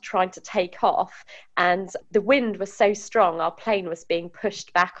started trying to take off, and the wind was so strong, our plane was being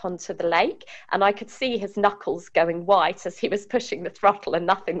pushed back onto the lake, and I could see his knuckles going white as he was pushing the throttle, and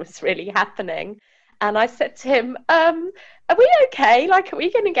nothing was really happening. And I said to him, are we okay? Like, are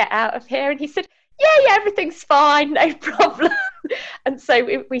we going to get out of here? And he said, yeah, everything's fine, no problem. And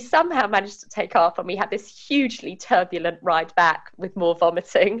so we somehow managed to take off, and we had this hugely turbulent ride back with more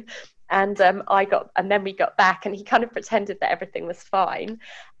vomiting. And then we got back, and he kind of pretended that everything was fine.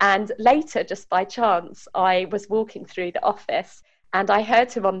 And later, just by chance, I was walking through the office, and I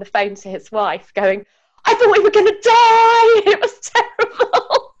heard him on the phone to his wife going, I thought we were going to die. It was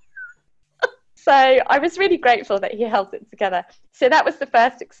terrible. So I was really grateful that he held it together. So that was the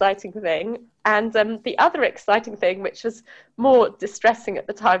first exciting thing. And the other exciting thing, which was more distressing at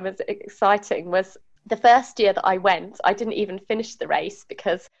the time as exciting, was the first year that I went, I didn't even finish the race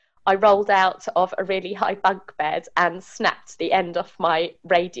because I rolled out of a really high bunk bed and snapped the end off my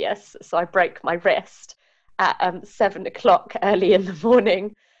radius. So I broke my wrist at 7 o'clock early in the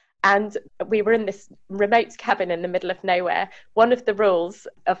morning. And we were in this remote cabin in the middle of nowhere. One of the rules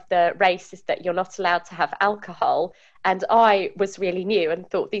of the race is that you're not allowed to have alcohol. And I was really new and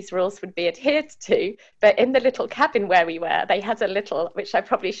thought these rules would be adhered to. But in the little cabin where we were, they had a little, which I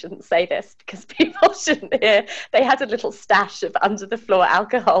probably shouldn't say this because people shouldn't hear, they had a little stash of under the floor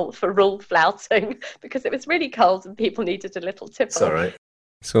alcohol for rule flouting because it was really cold and people needed a little tipple. It's all right.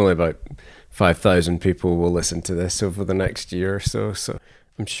 It's only about 5,000 people will listen to this over the next year or so. So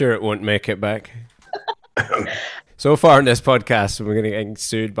I'm sure it won't make it back. So far in this podcast, we're going to get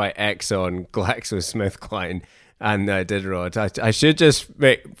sued by Exxon, GlaxoSmithKline, and Iditarod. I should just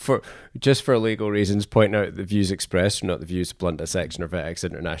for legal reasons point out the views expressed are not the views of Blunt Dissection or Vet-X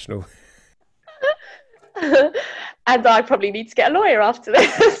International. And I probably need to get a lawyer after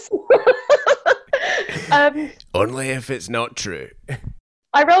this. Only if it's not true.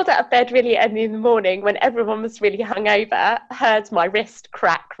 I rolled out of bed really early in the morning when everyone was really hungover, heard my wrist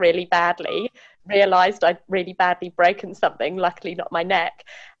crack really badly, realised I'd really badly broken something, luckily not my neck.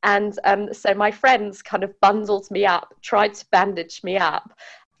 And so my friends kind of bundled me up, tried to bandage me up.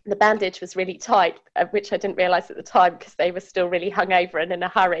 The bandage was really tight, which I didn't realise at the time because they were still really hungover and in a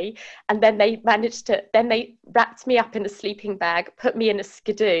hurry. And then they wrapped me up in a sleeping bag, put me in a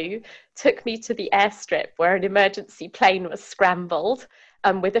skidoo, took me to the airstrip where an emergency plane was scrambled.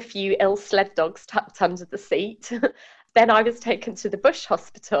 With a few ill sled dogs tucked under the seat. Then I was taken to the Bush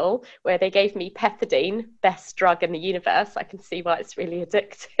Hospital where they gave me pethidine, best drug in the universe. I can see why it's really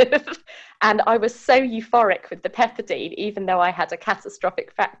addictive. And I was so euphoric with the pethidine, even though I had a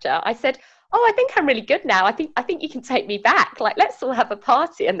catastrophic fracture. I said, oh, I think I'm really good now. I think you can take me back. Like, let's all have a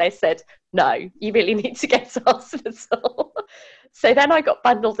party. And they said, no, you really need to get to hospital. So then I got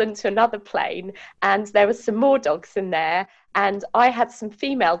bundled into another plane and there was some more dogs in there. And I had some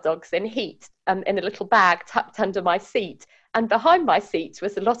female dogs in heat in a little bag tucked under my seat. And behind my seat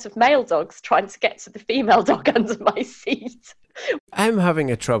was a lot of male dogs trying to get to the female dog under my seat. I'm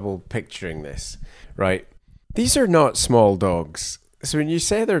having a trouble picturing this, right? These are not small dogs. So when you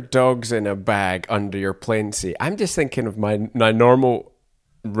say they're dogs in a bag under your plane seat, I'm just thinking of my normal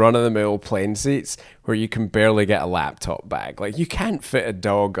run-of-the-mill plane seats where you can barely get a laptop bag. Like, you can't fit a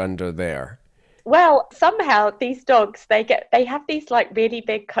dog under there. Well, somehow these dogs, they have these like really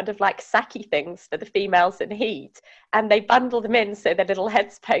big kind of like sacky things for the females in heat, and they bundle them in so their little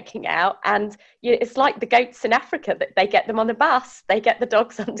heads poking out. And it's like the goats in Africa that they get them on a bus. They get the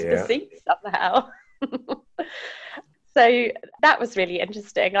dogs under the seat somehow. So that was really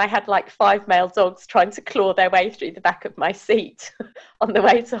interesting. I had like 5 male dogs trying to claw their way through the back of my seat on the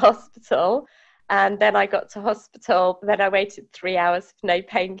way to hospital. And then I got to hospital. Then I waited 3 hours with no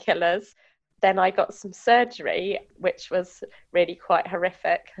painkillers. Then I got some surgery, which was really quite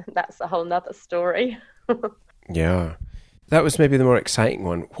horrific. That's a whole nother story. Yeah. That was maybe the more exciting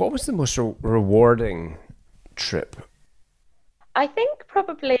one. What was the most rewarding trip? I think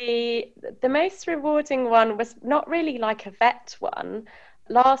probably the most rewarding one was not really like a vet one.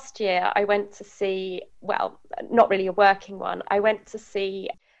 Last year I went to see, well, not really a working one. I went to see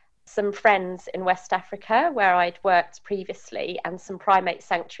some friends in West Africa where I'd worked previously, and some primate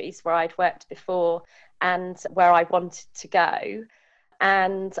sanctuaries where I'd worked before and where I wanted to go.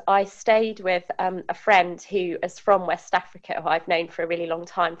 And I stayed with a friend who is from West Africa, who I've known for a really long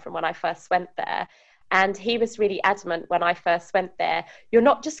time from when I first went there. And he was really adamant when I first went there, you're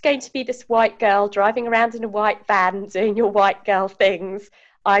not just going to be this white girl driving around in a white van doing your white girl things.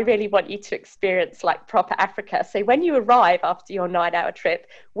 I really want you to experience like proper Africa. So when you arrive after your 9-hour trip,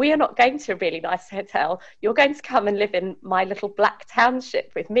 we are not going to a really nice hotel. You're going to come and live in my little black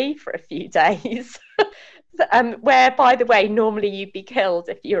township with me for a few days. Where, by the way, normally you'd be killed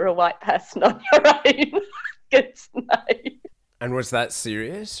if you were a white person on your own. Good to know. And was that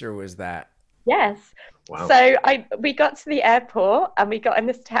serious, or was that? Yes. Wow. So we got to the airport and we got in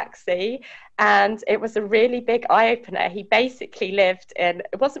this taxi, and it was a really big eye-opener. He basically lived in,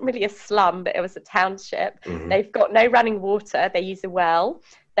 it wasn't really a slum, but it was a township. Mm-hmm. They've got no running water. They use a well.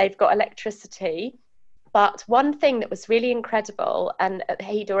 They've got electricity. But one thing that was really incredible, and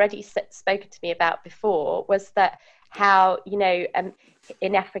he'd already spoken to me about before, was that how,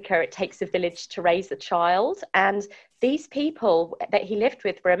 in Africa, it takes a village to raise a child. And these people that he lived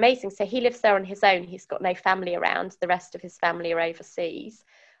with were amazing. So he lives there on his own. He's got no family around. The rest of his family are overseas.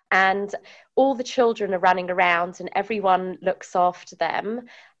 And all the children are running around and everyone looks after them.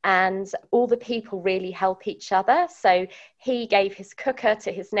 And all the people really help each other. So he gave his cooker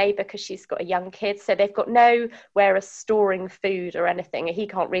to his neighbour because she's got a young kid. So they've got nowhere of storing food or anything. He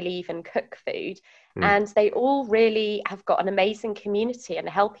can't really even cook food. And they all really have got an amazing community and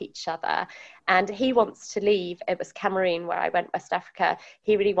help each other. And he wants to leave. It was Cameroon where I went, West Africa.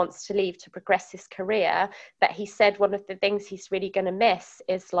 He really wants to leave to progress his career. But he said one of the things he's really going to miss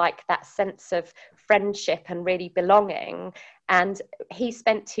is like that sense of friendship and really belonging. And he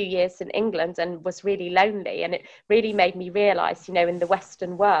spent 2 years in England and was really lonely. And it really made me realise, in the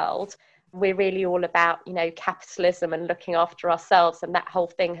Western world, we're really all about, capitalism and looking after ourselves. And that whole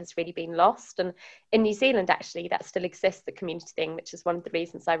thing has really been lost. And in New Zealand, actually, that still exists, the community thing, which is one of the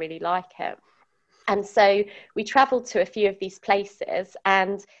reasons I really like it. And so we travelled to a few of these places,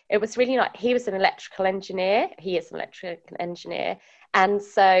 and it was really nice. He was an electrical engineer. He is an electrical engineer. And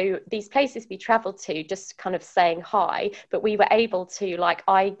so these places we travelled to, just kind of saying hi, but we were able to,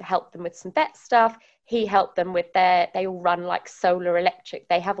 I helped them with some vet stuff. He helped them with they all run like solar electric.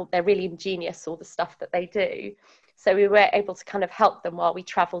 They're really ingenious, all the stuff that they do. So we were able to kind of help them while we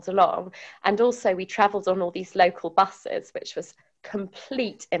travelled along. And also we travelled on all these local buses, which was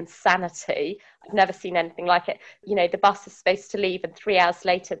complete insanity. I've never seen anything like it. The bus is supposed to leave and 3 hours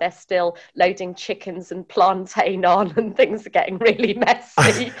later they're still loading chickens and plantain on and things are getting really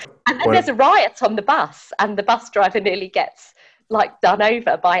messy. And then there's a riot on the bus and the bus driver nearly gets done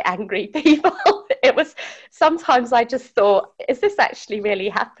over by angry people. It was, sometimes I just thought, is this actually really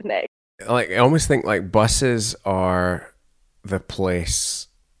happening? I almost think buses are the place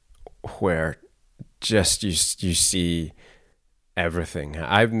where just you see everything.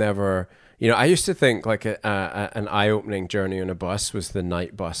 I've never, I used to think an eye-opening journey on a bus was the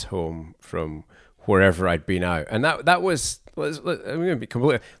night bus home from wherever I'd been out, and that was I'm going to be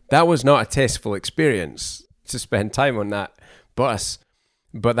completely, that was not a tasteful experience to spend time on that bus.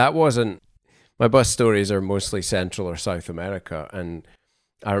 But that wasn't, my bus stories are mostly Central or South America, and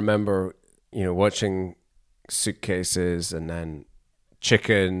I remember watching suitcases and then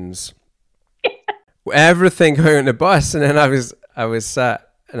chickens, everything going on the bus, and then I was sat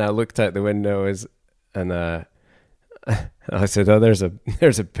and I looked out the window and I said, "Oh, there's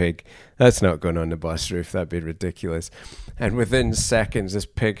a pig. That's not going on the bus roof. That'd be ridiculous." And within seconds, this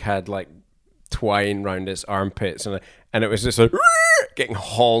pig had twine round its armpits, and it was just getting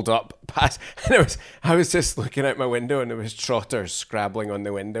hauled up past. And I was just looking out my window, and there was trotters scrabbling on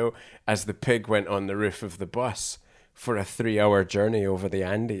the window as the pig went on the roof of the bus for a 3-hour journey over the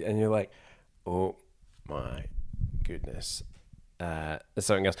Andes. And you're like, oh my goodness. There's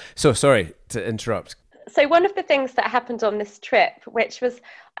something else. So sorry to interrupt. So one of the things that happened on this trip, which was,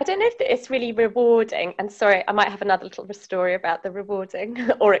 I don't know if it's really rewarding, and sorry, I might have another little story about the rewarding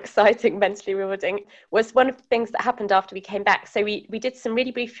or exciting, mentally rewarding, was one of the things that happened after we came back. So we did some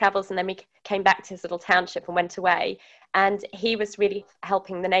really brief travels, and then we came back to his little township and went away. And he was really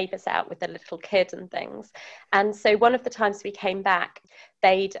helping the neighbours out with the little kid and things. And so one of the times we came back,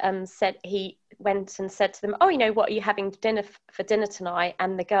 they'd said, he went and said to them, "Oh, what are you having for dinner tonight?"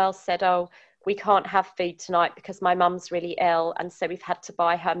 And the girls said, "Oh, we can't have food tonight because my mum's really ill, and so we've had to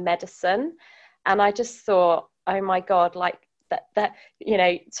buy her medicine." And I just thought, oh my God, that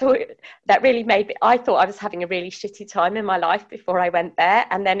really made me, I thought I was having a really shitty time in my life before I went there.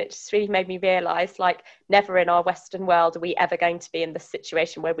 And then it just really made me realise, never in our Western world are we ever going to be in this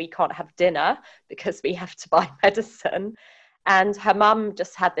situation where we can't have dinner because we have to buy medicine. And her mum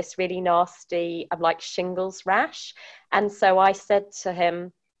just had this really nasty, shingles rash. And so I said to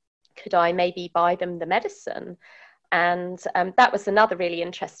him, could I maybe buy them the medicine? And that was another really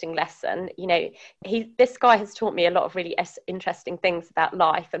interesting lesson. You know, this guy has taught me a lot of really interesting things about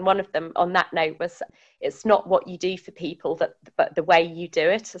life. And one of them on that note was, it's not what you do for people, but the way you do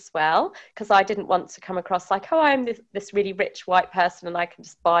it as well. Because I didn't want to come across like, oh, I'm this really rich white person and I can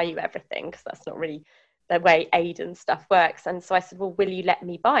just buy you everything, because that's not really the way aid and stuff works. And so I said, well, will you let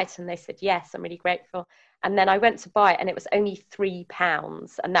me buy it? And they said, yes, I'm really grateful. And then I went to buy it and it was only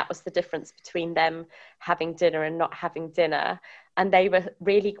 £3. And that was the difference between them having dinner and not having dinner. And they were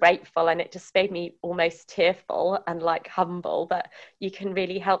really grateful. And it just made me almost tearful and like humble that you can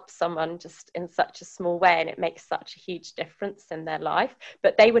really help someone just in such a small way. And it makes such a huge difference in their life.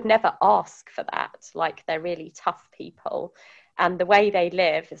 But they would never ask for that. Like, they're really tough people. And the way they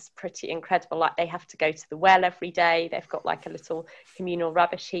live is pretty incredible. Like, they have to go to the well every day. They've got like a little communal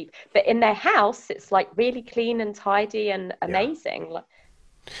rubbish heap. But in their house, it's like really clean and tidy and amazing.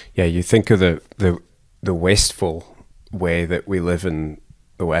 Yeah, you think of the wasteful way that we live in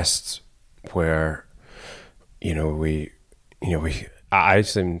the West, where, I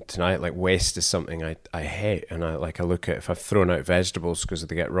seem tonight, like, waste is something I hate. And I look at, if I've thrown out vegetables because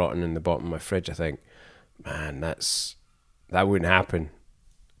they get rotten in the bottom of my fridge, I think, man, that wouldn't happen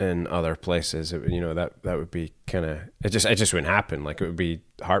in other places. That would be kind of, it just wouldn't happen. Like, it would be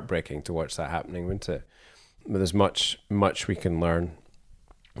heartbreaking to watch that happening, wouldn't it? But there's much we can learn,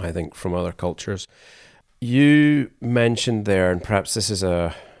 I think, from other cultures. You mentioned there, and perhaps this is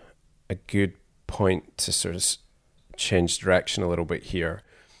a good point to sort of change direction a little bit here.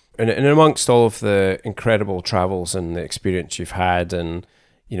 And amongst all of the incredible travels and the experience you've had, and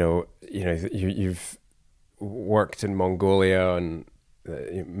you've worked in Mongolia and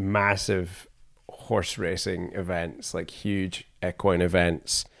massive horse racing events, like huge equine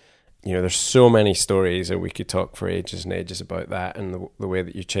events. There's so many stories, and we could talk for ages and ages about that and the way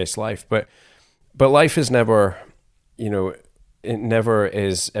that you chase life. But life is never, it never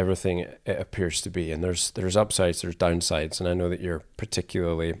is everything it appears to be. And there's upsides, there's downsides. And I know that you're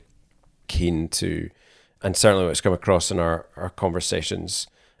particularly keen to, and certainly what's come across in our conversations,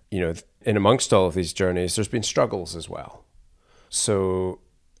 in amongst all of these journeys, there's been struggles as well. So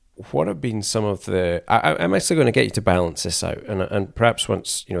what have been some of the, I'm actually going to get you to balance this out. And perhaps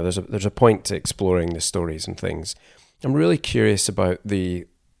once, there's a point to exploring the stories and things. I'm really curious about the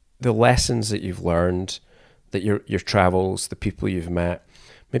lessons that you've learned, that your travels, the people you've met.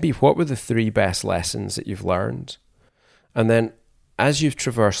 Maybe what were the 3 best lessons that you've learned? And then as you've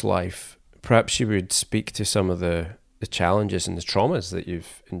traversed life, perhaps you would speak to some of the challenges and the traumas that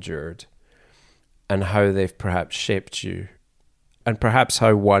you've endured, and how they've perhaps shaped you, and perhaps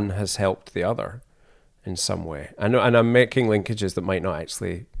how one has helped the other in some way. I know, and I'm making linkages that might not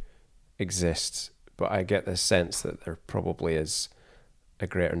actually exist, but I get this sense that there probably is a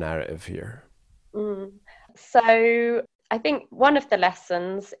greater narrative here. So I think one of the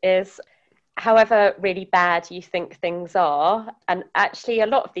lessons is, however really bad you think things are, and actually a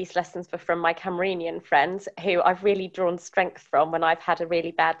lot of these lessons were from my Cameroonian friends, who I've really drawn strength from when I've had a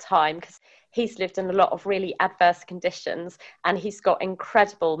really bad time, because he's lived in a lot of really adverse conditions and he's got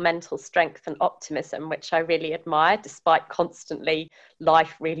incredible mental strength and optimism, which I really admire, despite constantly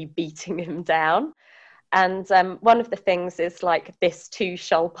life really beating him down. And one of the things is, like, this too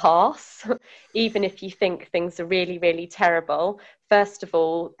shall pass. Even if you think things are really, really terrible, first of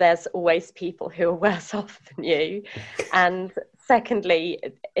all, there's always people who are worse off than you. And secondly,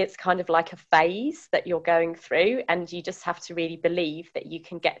 it's kind of like a phase that you're going through, and you just have to really believe that you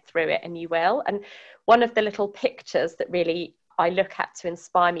can get through it, and you will. And one of the little pictures that really I look at to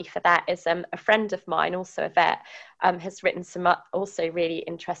inspire me for that is a friend of mine, also a vet, has written some also really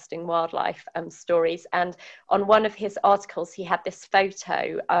interesting wildlife stories. And on one of his articles, he had this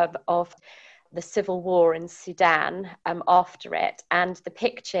photo of the civil war in Sudan after it. And the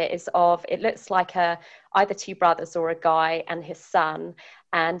picture is of, it looks like either 2 brothers or a guy and his son.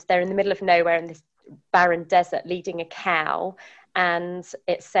 And they're in the middle of nowhere in this barren desert leading a cow. And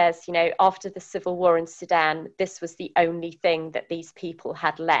it says, after the civil war in Sudan, this was the only thing that these people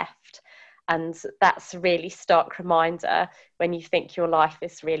had left. And that's a really stark reminder when you think your life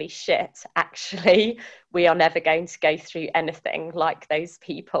is really shit. Actually, we are never going to go through anything like those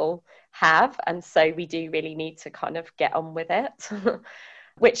people have. And so we do really need to kind of get on with it.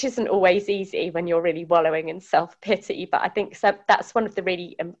 Which isn't always easy when you're really wallowing in self-pity. But I think that's one of the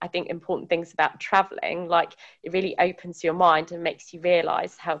really, important things about traveling. Like, it really opens your mind and makes you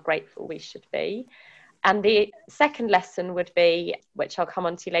realise how grateful we should be. And the second lesson would be, which I'll come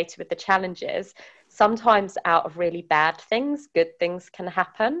on to later with the challenges, sometimes out of really bad things, good things can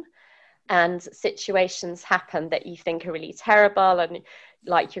happen. and situations happen that you think are really terrible and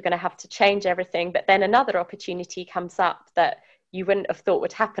like you're going to have to change everything, but then another opportunity comes up that you wouldn't have thought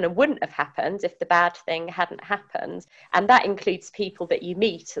would happen and wouldn't have happened if the bad thing hadn't happened. And that includes people that you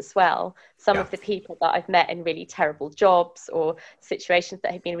meet as well. Some of the people that I've met in really terrible jobs or situations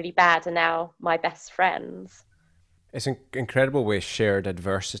that have been really bad are now my best friends. It's an incredible way shared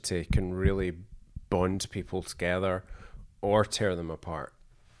adversity can really bond people together or tear them apart.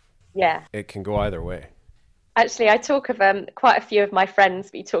 Yeah. It can go either way. Actually, I talk of quite a few of my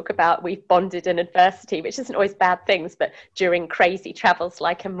friends. We talk about we've bonded in adversity, which isn't always bad things, but during crazy travels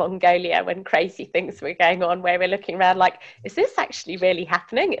like in Mongolia, when crazy things were going on, where we're looking around like, is this actually really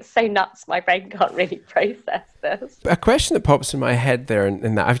happening? It's so nuts, my brain can't really process this. A question that pops in my head there,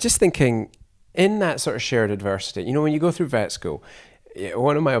 in that I was just thinking, in that sort of shared adversity, you know, when you go through vet school,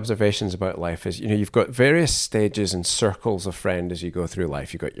 one of my observations about life is, you know, you've got various stages and circles of friends as you go through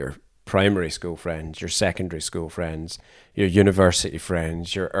life. You've got your primary school friends, your secondary school friends, your university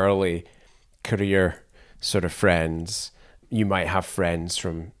friends, your early career sort of friends. You might have friends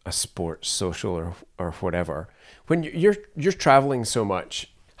from a sports social or whatever. When you're traveling so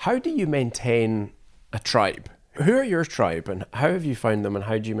much, how do you maintain a tribe? Who are your tribe and how have you found them and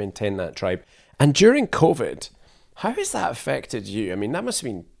how do you maintain that tribe? And during COVID, how has that affected you? I mean, that must have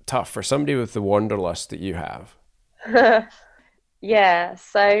been tough for somebody with the wanderlust that you have. Yeah,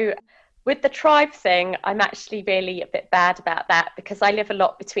 so with the tribe thing, I'm actually really a bit bad about that because I live a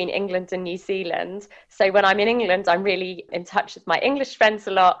lot between England and New Zealand. So when I'm in England, I'm really in touch with my English friends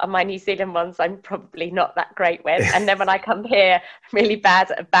a lot, and my New Zealand ones I'm probably not that great with. And then when I come here, I'm really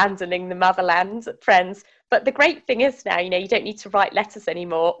bad at abandoning the motherland friends. But the great thing is now, you know, you don't need to write letters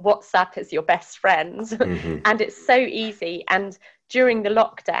anymore. WhatsApp is your best friend. Mm-hmm. And it's so easy. And during the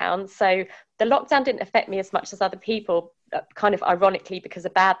lockdown, so the lockdown didn't affect me as much as other people, kind of ironically, because a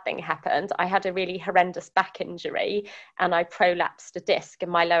bad thing happened. I had a really horrendous back injury and I prolapsed a disc in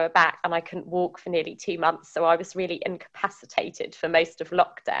my lower back and I couldn't walk for nearly 2 months. So I was really incapacitated for most of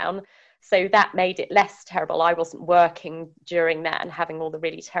lockdown. So that made it less terrible. I wasn't working during that and having all the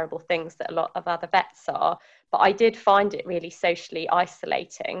really terrible things that a lot of other vets are. But I did find it really socially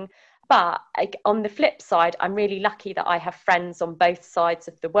isolating. But on the flip side, I'm really lucky that I have friends on both sides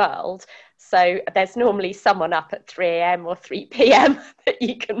of the world. So there's normally someone up at 3 a.m. or 3 p.m. that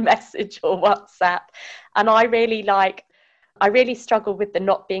you can message or WhatsApp. And I really struggle with the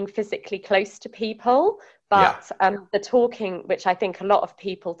not being physically close to people. But the talking, which I think a lot of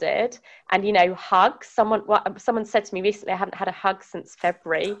people did, and, you know, hugs. Someone said to me recently, I haven't had a hug since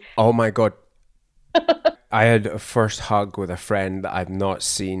February. Oh, my God. I had a first hug with a friend that I've not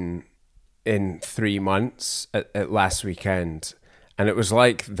seen in 3 months at last weekend. And it was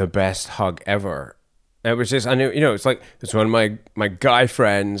like the best hug ever. It was just, I knew, you know, it's like, it's one of my guy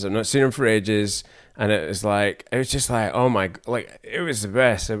friends. I've not seen him for ages. And it was just like, oh my, like, it was the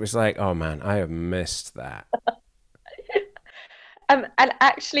best. It was like, oh man, I have missed that. And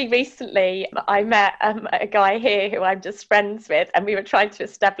actually recently I met a guy here who I'm just friends with, and we were trying to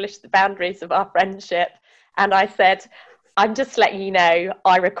establish the boundaries of our friendship. And I said, I'm just letting you know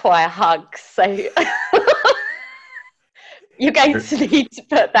I require hugs. So you're going to need to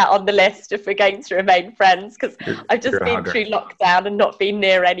put that on the list if we're going to remain friends, because I've just been through lockdown and not been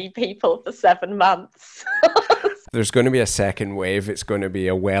near any people for 7 months. There's going to be a second wave. It's going to be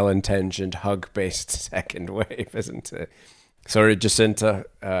a well-intentioned hug-based second wave, isn't it? Sorry, Jacinta.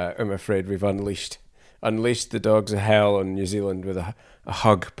 I'm afraid we've unleashed the dogs of hell in New Zealand with a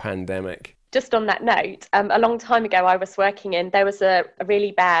hug pandemic. Just on that note, a long time ago I was there was a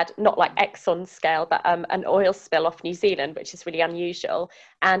really bad, not like Exxon scale, but an oil spill off New Zealand, which is really unusual.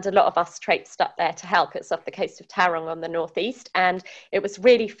 And a lot of us traipsed up there to help. It's off the coast of Tauranga on the northeast. And it was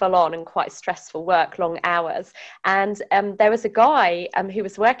really full on and quite stressful work, long hours. And there was a guy who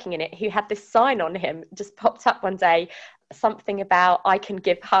was working in it who had this sign on him, just popped up one day, something about I can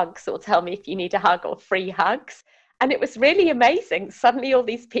give hugs, or tell me if you need a hug, or free hugs. And it was really amazing. Suddenly all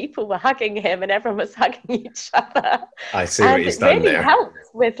these people were hugging him and everyone was hugging each other. I see what he's done there. And it really helped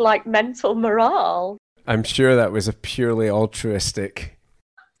with like mental morale. I'm sure that was a purely altruistic.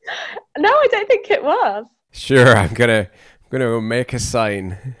 No, I don't think it was. Sure, I'm gonna make a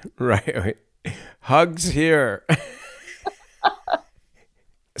sign. Right. Hugs here.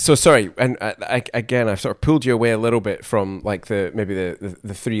 So sorry, and again, I've sort of pulled you away a little bit from like the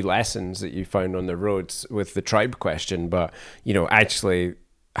 3 lessons that you found on the roads with the tribe question, but you know, actually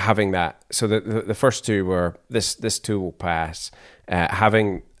having that. So the first 2 were this too will pass.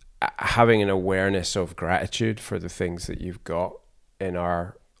 Having an awareness of gratitude for the things that you've got in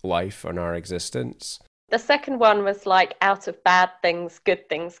our life and our existence. The second one was like, out of bad things, good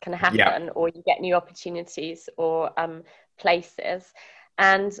things can happen, or you get new opportunities or places.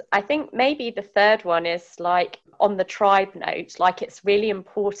 And I think maybe the third one is like on the tribe note, like it's really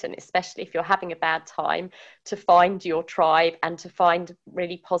important, especially if you're having a bad time, to find your tribe and to find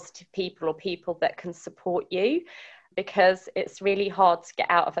really positive people or people that can support you, because it's really hard to get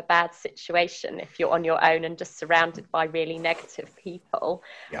out of a bad situation if you're on your own and just surrounded by really negative people.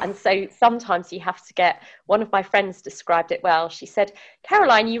 And so sometimes you have to get, one of my friends described it well. She said,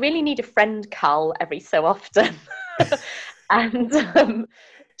 Caroline, you really need a friend cull every so often. And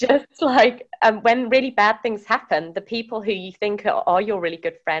just like when really bad things happen, the people who you think are your really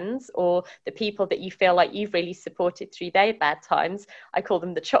good friends, or the people that you feel like you've really supported through their bad times, I call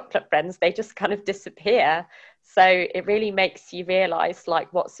them the chocolate friends, they just kind of disappear. So it really makes you realize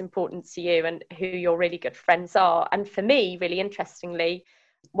like what's important to you and who your really good friends are. And for me, really interestingly,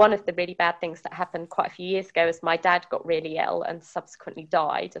 one of the really bad things that happened quite a few years ago is my dad got really ill and subsequently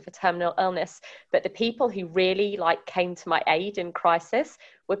died of a terminal illness. But the people who really like came to my aid in crisis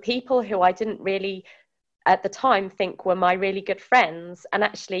were people who I didn't really at the time think were my really good friends. And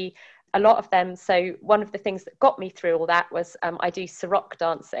actually a lot of them, so one of the things that got me through all that was I do Sarok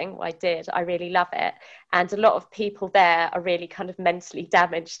dancing. I really love it. And a lot of people there are really kind of mentally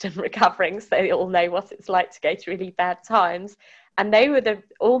damaged and recovering, so they all know what it's like to go through really bad times. And they were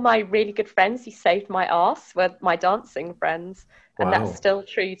all my really good friends who saved my arse were my dancing friends. And that's still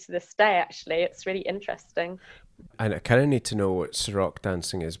true to this day, actually. It's really interesting. And I kind of need to know what Sarok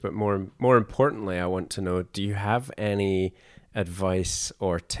dancing is, but more importantly, I want to know, do you have any advice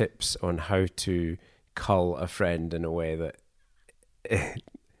or tips on how to cull a friend in a way that,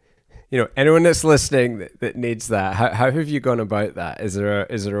 anyone that's listening that needs that, how have you gone about that? Is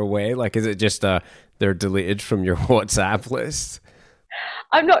there a way? Like, is it just they're deleted from your WhatsApp list?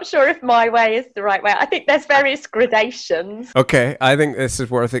 I'm not sure if my way is the right way. I think there's various gradations. Okay, I think this is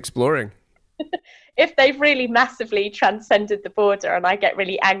worth exploring. If they've really massively transcended the border and I get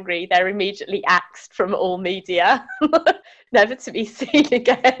really angry, they're immediately axed from all media, never to be seen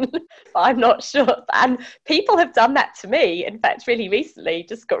again. But I'm not sure. And people have done that to me. In fact, really recently,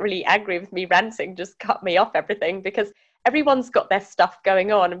 just got really angry with me ranting, just cut me off everything, because everyone's got their stuff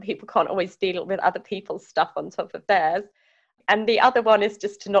going on and people can't always deal with other people's stuff on top of theirs. And the other one is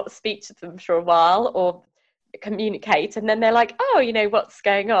just to not speak to them for a while or communicate, and then they're like, oh, what's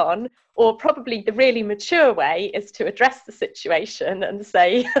going on? Or probably the really mature way is to address the situation and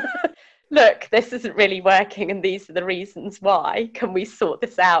say, look, this isn't really working and these are the reasons why. Can we sort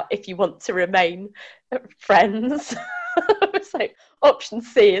this out if you want to remain friends? So option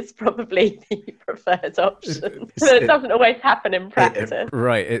C is probably the preferred option. But it doesn't always happen in practice.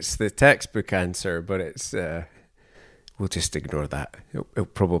 Right, it's the textbook answer, but it's we'll just ignore that. It'll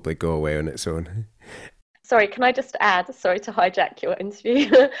probably go away on its own. Sorry, can I just add, sorry to hijack your interview,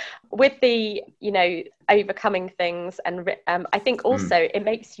 with the, overcoming things. And I think also it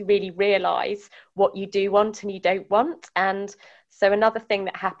makes you really realise what you do want and you don't want. And so another thing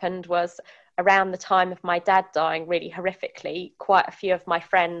that happened was around the time of my dad dying really horrifically, quite a few of my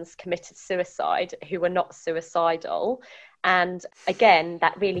friends committed suicide who were not suicidal. And again,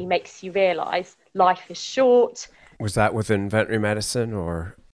 that really makes you realise life is short. Was that within veterinary medicine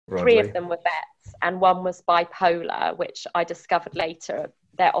or? Three of them were vets and one was bipolar, which I discovered later.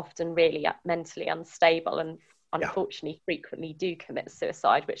 They're often really mentally unstable and unfortunately frequently do commit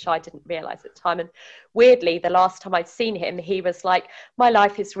suicide, which I didn't realise at the time. And weirdly, the last time I'd seen him, he was like, my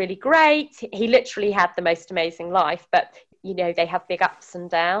life is really great. He literally had the most amazing life, but they have big ups and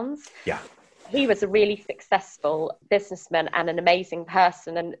downs. Yeah. He was a really successful businessman and an amazing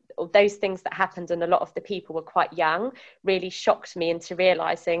person. And those things that happened, and a lot of the people were quite young, really shocked me into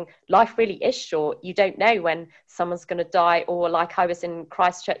realising life really is short. You don't know when someone's going to die. Or like I was in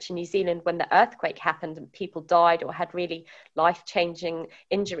Christchurch in New Zealand when the earthquake happened and people died or had really life-changing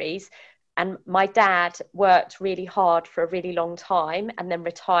injuries. And my dad worked really hard for a really long time and then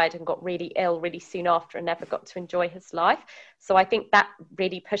retired and got really ill really soon after and never got to enjoy his life. So I think that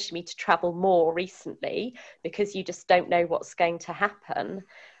really pushed me to travel more recently, because you just don't know what's going to happen.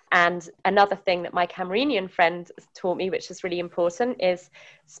 And another thing that my Cameroonian friend taught me, which is really important, is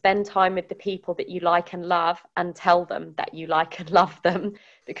spend time with the people that you like and love and tell them that you like and love them,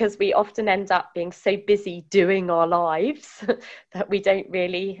 because we often end up being so busy doing our lives that we don't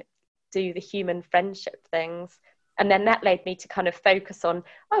really do the human friendship things. And then that led me to kind of focus on,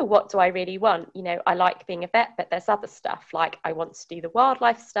 what do I really want? I like being a vet, but there's other stuff, like I want to do the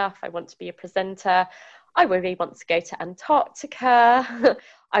wildlife stuff. I want to be a presenter. I really want to go to Antarctica.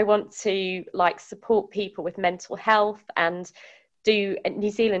 I want to support people with mental health and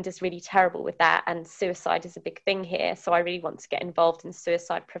New Zealand is really terrible with that, and suicide is a big thing here. So I really want to get involved in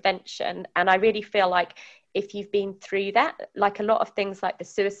suicide prevention. And I really feel like if you've been through that, like a lot of things like the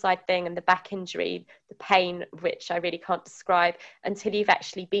suicide thing and the back injury, the pain, which I really can't describe, until you've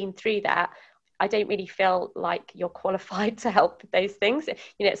actually been through that, I don't really feel like you're qualified to help with those things.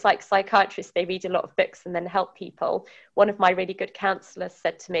 You know, it's like psychiatrists, they read a lot of books and then help people. One of my really good counsellors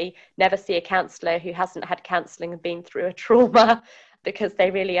said to me, never see a counsellor who hasn't had counselling and been through a trauma, because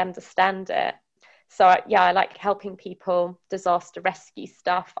they really understand it. So yeah, I like helping people, disaster rescue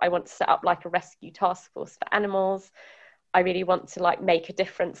stuff. I want to set up like a rescue task force for animals. I really want to like make a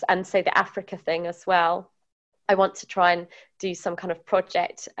difference. And so the Africa thing as well, I want to try and do some kind of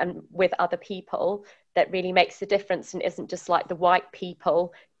project and with other people that really makes a difference and isn't just like the white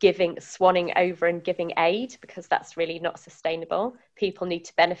people swanning over and giving aid, because that's really not sustainable. People need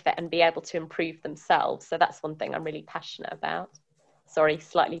to benefit and be able to improve themselves. So that's one thing I'm really passionate about. Sorry,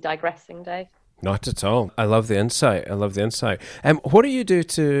 slightly digressing, Dave. Not at all. I love the insight. What do you do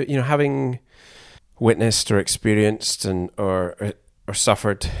to, having witnessed or experienced or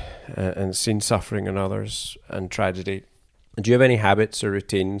suffered and seen suffering in others and tragedy? Do you have any habits or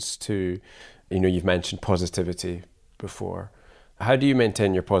routines to, you've mentioned positivity before. How do you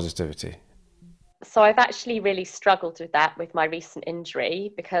maintain your positivity? So I've actually really struggled with that with my recent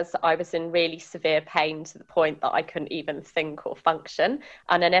injury, because I was in really severe pain to the point that I couldn't even think or function.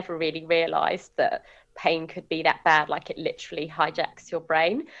 And I never really realised that pain could be that bad, like it literally hijacks your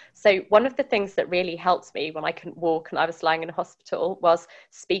brain. So one of the things that really helped me when I couldn't walk and I was lying in a hospital was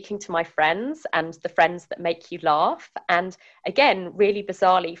speaking to my friends, and the friends that make you laugh. And again, really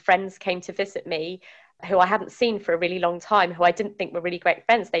bizarrely, friends came to visit me who I hadn't seen for a really long time, who I didn't think were really great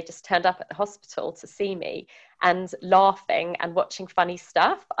friends. They just turned up at the hospital to see me, and laughing and watching funny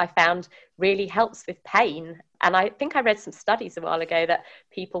stuff I found really helps with pain. And I think I read some studies a while ago that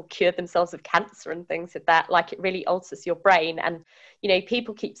people cured themselves of cancer and things like that. Like, it really alters your brain. And,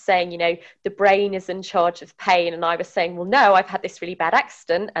 people keep saying, the brain is in charge of pain. And I was saying, well, no, I've had this really bad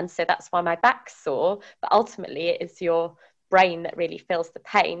accident, and so that's why my back's sore. But ultimately it is your brain that really feels the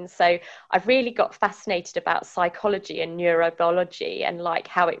pain. So I've really got fascinated about psychology and neurobiology and like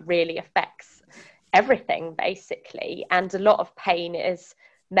how it really affects everything basically. And a lot of pain is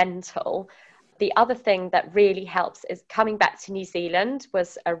mental. The other thing that really helps is coming back to New Zealand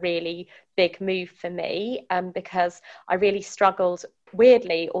was a really big move for me, because I really struggled.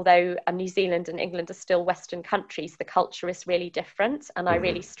 Weirdly, although New Zealand and England are still Western countries, the culture is really different. And I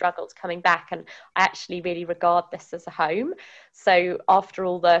really struggled coming back, and I actually really regard this as a home. So after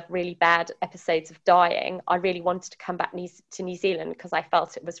all the really bad episodes of dying, I really wanted to come back to New Zealand because I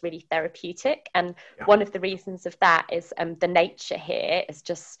felt it was really therapeutic. And one of the reasons of that is the nature here is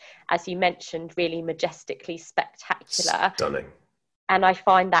just, as you mentioned, really majestically spectacular. Stunning. And I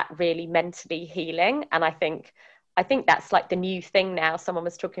find that really mentally healing. And I think that's like the new thing now. Someone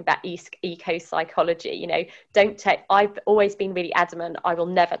was talking about eco-psychology, I've always been really adamant, I will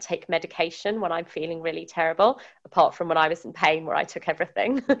never take medication when I'm feeling really terrible, apart from when I was in pain where I took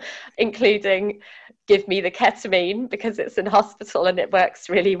everything, including give me the ketamine because it's in hospital and it works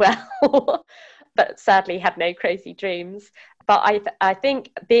really well. But sadly had no crazy dreams. But I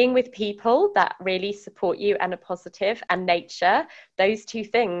think being with people that really support you and are positive, and nature, those two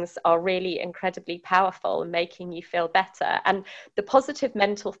things are really incredibly powerful in making you feel better. And the positive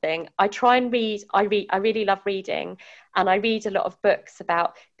mental thing, I really love reading, and I read a lot of books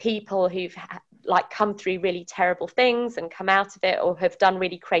about people who've like come through really terrible things and come out of it, or have done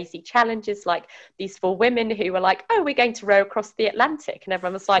really crazy challenges, like these 4 women who were like, oh, we're going to row across the Atlantic, and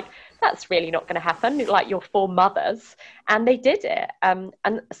everyone was like, that's really not going to happen, like your 4 mothers, and they did it, and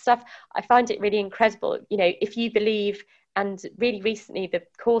stuff. I find it really incredible, if you believe. And really recently, the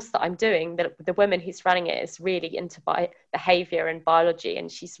course that I'm doing, the woman who's running it is really into behavior and biology,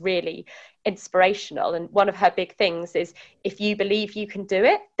 and she's really inspirational. And one of her big things is, if you believe you can do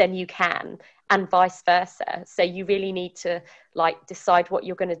it, then you can, and vice versa. So you really need to like decide what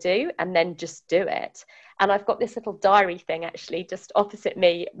you're going to do and then just do it. And I've got this little diary thing actually just opposite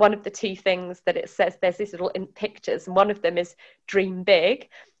me. One of the 2 things that it says, there's these little pictures, and one of them is dream big,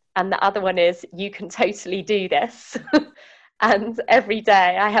 and the other one is you can totally do this. And every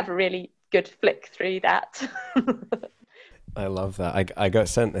day I have a really good flick through that. I love that. I got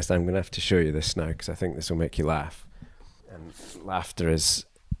sent this. I'm going to have to show you this now because I think this will make you laugh. And laughter is,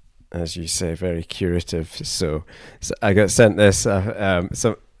 as you say, very curative. So I got sent this. A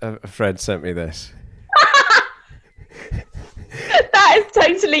friend sent me this. That is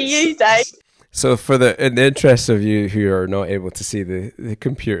totally you, Dave. So in the interest of you who are not able to see the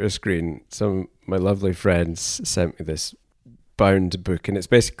computer screen, some of my lovely friends sent me this bound book, and it's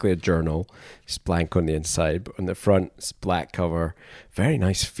basically a journal. It's blank on the inside, but on the front, it's black cover. Very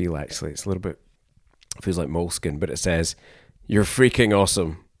nice feel, actually. It's a little bit, feels like moleskin, but it says, "You're freaking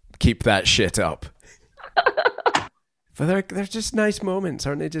awesome. Keep that shit up." But they're just nice moments,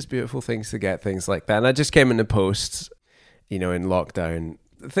 aren't they? Just beautiful things to get things like that. And I just came in the posts, in lockdown.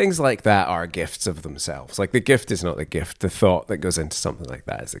 Things like that are gifts of themselves. Like, the gift is not the gift. The thought that goes into something like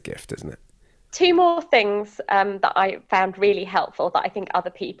that is a gift, isn't it? Two more things that I found really helpful that I think other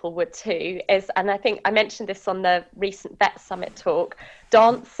people would too is, and I think I mentioned this on the recent Vet Summit talk,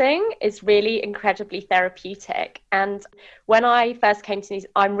 dancing is really incredibly therapeutic. And when I first came to New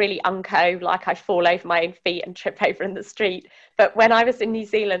Zealand, I'm really unco, like I fall over my own feet and trip over in the street. But when I was in New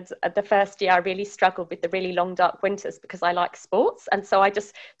Zealand the first year, I really struggled with the really long, dark winters because I like sports. And so I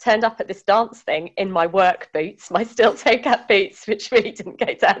just turned up at this dance thing in my work boots, my steel toe cap boots, which really didn't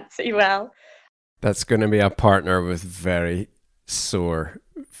go down too well. That's going to be a partner with very sore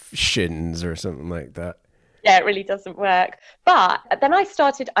shins or something like that. Yeah, it really doesn't work. But then I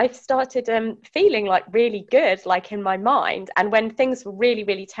started feeling like really good, like in my mind. And when things were really,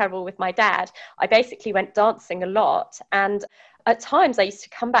 really terrible with my dad, I basically went dancing a lot. And at times I used to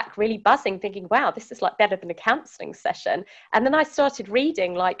come back really buzzing, thinking, wow, this is like better than a counselling session. And then I started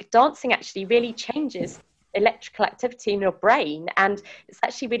reading, like, dancing actually really changes electrical activity in your brain, and it's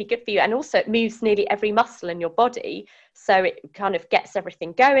actually really good for you. And also it moves nearly every muscle in your body, so it kind of gets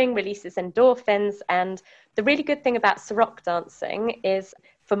everything going, releases endorphins. And the really good thing about Sarok dancing is,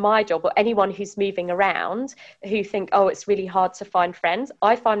 for my job, or anyone who's moving around who think, oh, it's really hard to find friends,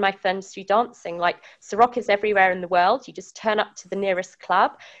 I find my friends through dancing. Like, Sarok is everywhere in the world. You just turn up to the nearest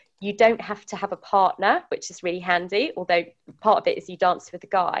club. You don't have to have a partner, which is really handy, although part of it is you dance with a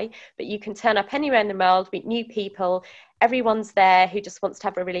guy, but you can turn up anywhere in the world, meet new people. Everyone's there who just wants to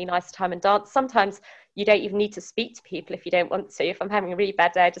have a really nice time and dance. Sometimes you don't even need to speak to people if you don't want to. If I'm having a really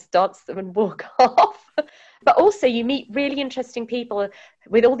bad day, I just dance them and walk off. But also you meet really interesting people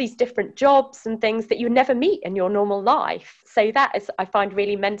with all these different jobs and things that you never meet in your normal life. So that is, I find,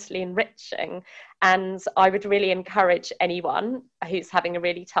 really mentally enriching. And I would really encourage anyone who's having a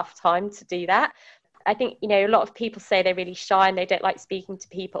really tough time to do that. I think, a lot of people say they're really shy and they don't like speaking to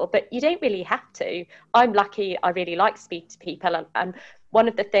people, but you don't really have to. I'm lucky, I really like speaking to people. And one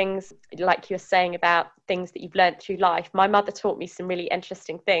of the things, like you were saying about things that you've learned through life, my mother taught me some really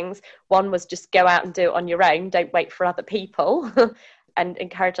interesting things. One was just go out and do it on your own. Don't wait for other people and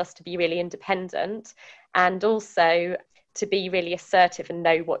encourage us to be really independent. And also to be really assertive and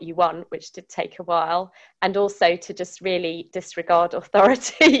know what you want, which did take a while, and also to just really disregard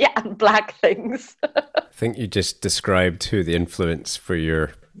authority and blag things. I think you just described who the influence for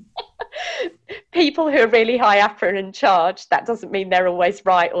your... People who are really high up and in charge. That doesn't mean they're always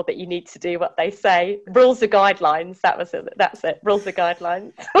right or that you need to do what they say. Rules are guidelines. That's it. Rules are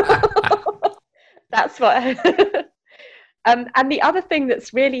guidelines. That's what... And the other thing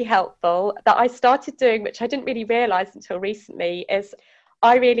that's really helpful that I started doing, which I didn't really realise until recently, is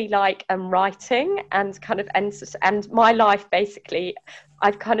I really like writing and kind of, and my life basically,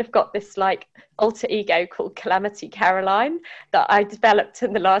 I've kind of got this like alter ego called Calamity Caroline that I developed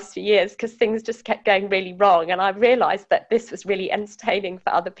in the last few years because things just kept going really wrong. And I realised that this was really entertaining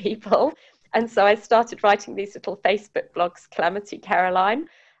for other people. And so I started writing these little Facebook blogs, Calamity Caroline,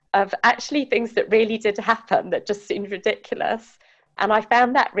 of actually things that really did happen that just seemed ridiculous. And I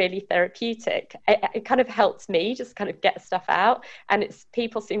found that really therapeutic. It kind of helped me just kind of get stuff out, and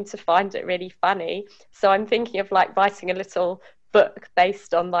people seem to find it really funny. So I'm thinking of like writing a little book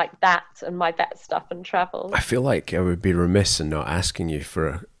based on like that and my vet stuff and travel. I feel like I would be remiss in not asking you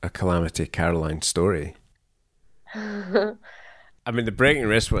for a Calamity Caroline story. I mean, the breaking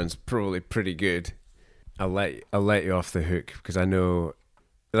wrist one's probably pretty good. I'll let you off the hook because I know,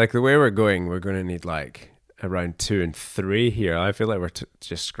 like, the way we're going to need like around 2 and 3 here. I feel like we're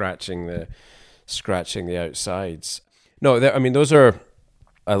just scratching the outsides. No, I mean, those are,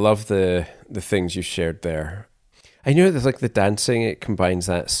 I love the things you shared there. I know there's like the dancing, it combines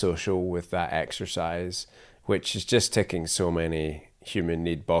that social with that exercise, which is just ticking so many human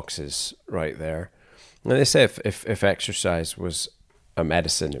need boxes right there. And they say if exercise was a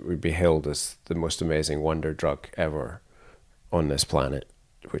medicine, it would be hailed as the most amazing wonder drug ever on this planet,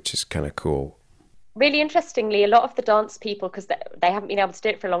 which is kind of cool. Really interestingly, a lot of the dance people, because they haven't been able to do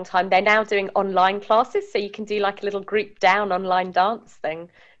it for a long time, they're now doing online classes. So you can do like a little group down online dance thing,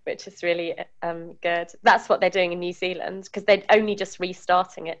 which is really good. That's what they're doing in New Zealand because they're only just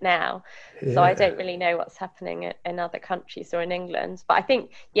restarting it now. Yeah. So I don't really know what's happening in other countries or in England. But I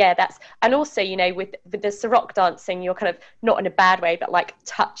think, that's, and also, with the Sarok dancing, you're kind of not in a bad way, but like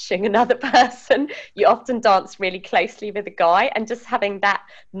touching another person. You often dance really closely with a guy, and just having that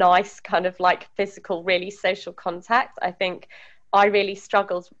nice kind of like physical, really social contact, I think I really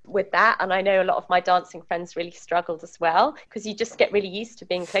struggled with that, and I know a lot of my dancing friends really struggled as well, because you just get really used to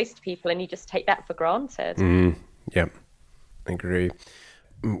being close to people and you just take that for granted. Yeah, I agree.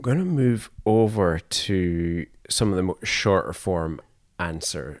 I'm going to move over to some of the shorter form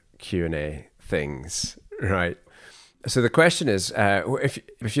answer Q&A things, right? So the question is, if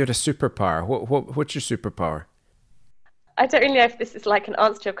you had a superpower, what's your superpower? I don't really know if this is like an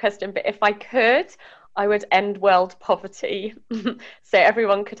answer to your question, but if I could, I would end world poverty so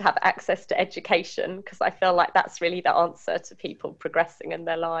everyone could have access to education, because I feel like that's really the answer to people progressing in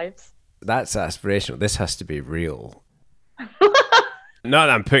their lives. That's aspirational. This has to be real. Not that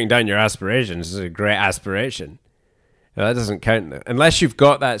I'm putting down your aspirations. This is a great aspiration. No, that doesn't count. Unless you've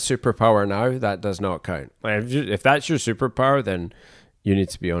got that superpower now, that does not count. Like if that's your superpower, then you need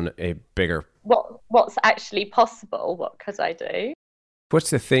to be on a bigger... What's actually possible? What could I do? What's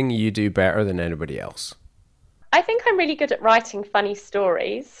the thing you do better than anybody else? I think I'm really good at writing funny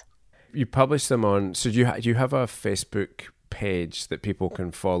stories. You publish them on... So do you have a Facebook page that people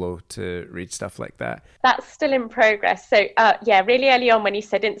can follow to read stuff like that? That's still in progress. So really early on when you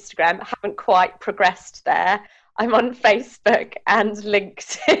said Instagram, I haven't quite progressed there. I'm on Facebook and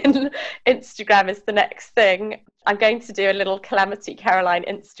LinkedIn. Instagram is the next thing. I'm going to do a little Calamity Caroline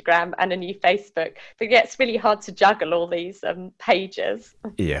Instagram and a new Facebook. But it's really hard to juggle all these pages.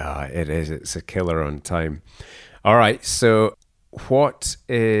 Yeah, it is. It's a killer on time. All right. So what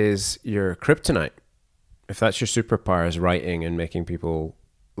is your kryptonite? If that's your superpower is writing and making people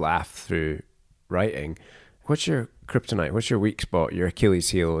laugh through writing, what's your kryptonite? What's your weak spot, your Achilles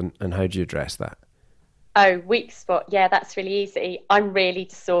heel, and how do you address that? Oh, weak spot. Yeah, that's really easy. I'm really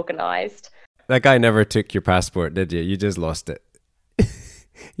disorganized. That guy never took your passport, did you? You just lost it.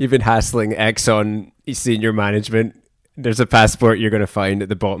 You've been hassling Exxon senior management. There's a passport you're going to find at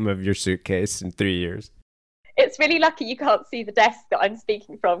the bottom of your suitcase in 3 years. It's really lucky you can't see the desk that I'm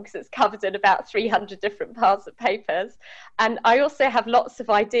speaking from, because it's covered in about 300 different piles of papers. And I also have lots of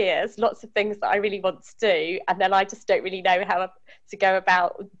ideas, lots of things that I really want to do. And then I just don't really know how to go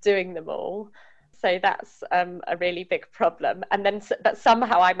about doing them all. So that's a really big problem. And then, but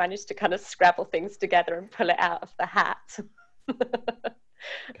somehow I managed to kind of scrabble things together and pull it out of the hat.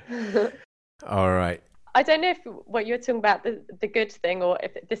 All right. I don't know if what you're talking about, the good thing, or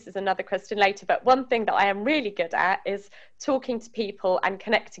if this is another question later, but one thing that I am really good at is talking to people and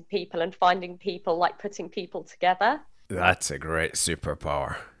connecting people and finding people, like putting people together. That's a great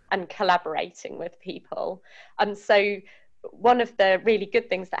superpower. And collaborating with people. And so one of the really good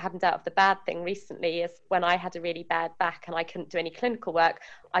things that happened out of the bad thing recently is when I had a really bad back and I couldn't do any clinical work,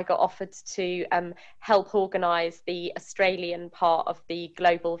 I got offered to help organise the Australian part of the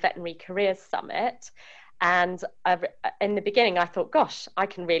Global Veterinary Careers Summit. And in the beginning, I thought, gosh, I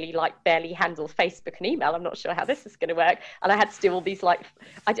can really barely handle Facebook and email. I'm not sure how this is going to work. And I had to do all these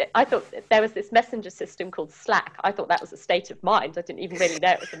I thought there was this messenger system called Slack. I thought that was a state of mind. I didn't even really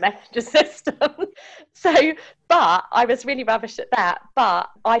know it was a messenger system. But I was really rubbish at that. But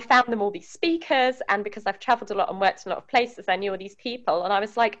I found them all these speakers. And because I've traveled a lot and worked in a lot of places, I knew all these people. And I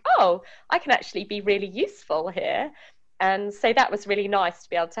was like, oh, I can actually be really useful here. And so that was really nice to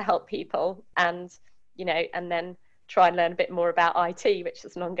be able to help people and then try and learn a bit more about IT, which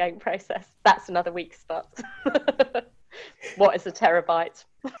is an ongoing process. That's another weak spot. What is a terabyte?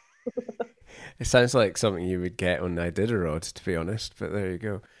 It sounds like something you would get on Iditarod, to be honest, but there you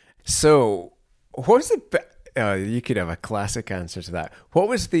go. So, what was you could have a classic answer to that. What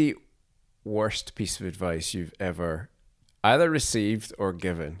was the worst piece of advice you've ever either received or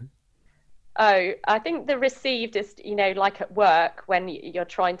given? Oh, I think the received is, like at work when you're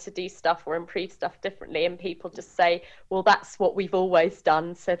trying to do stuff or improve stuff differently and people just say, well, that's what we've always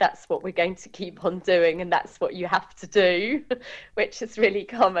done, so that's what we're going to keep on doing and that's what you have to do, which is really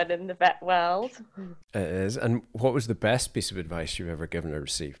common in the vet world. It is. And what was the best piece of advice you've ever given or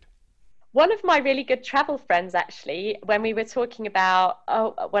received? One of my really good travel friends, actually, when we were talking about,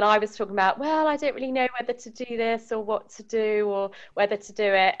 when I was talking about, well, I don't really know whether to do this or what to do or whether to do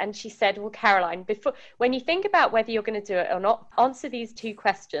it. And she said, well, Caroline, when you think about whether you're going to do it or not, answer these two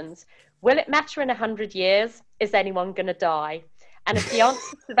questions. Will it matter in 100 years? Is anyone going to die? And if the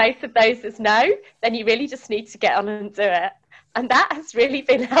answer to both of those is no, then you really just need to get on and do it. And that has really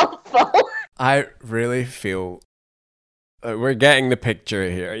been helpful. I really feel We're getting the picture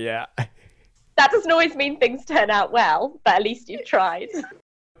here, yeah. That doesn't always mean things turn out well, but at least you've tried.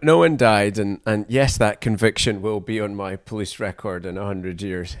 No one died, and yes, that conviction will be on my police record in 100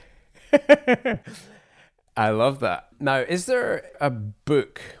 years. I love that. Now, is there a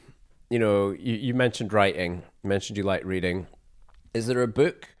book, you mentioned writing, you mentioned you like reading. Is there a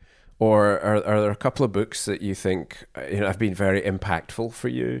book, or are there a couple of books that you think have been very impactful for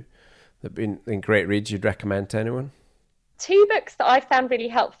you, that have been great reads you'd recommend to anyone? Two books that I found really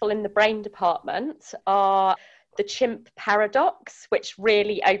helpful in the brain department are The Chimp Paradox, which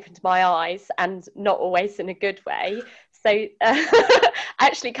really opened my eyes, and not always in a good way. So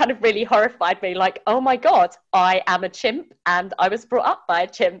actually kind of really horrified me, like, oh my God, I am a chimp and I was brought up by a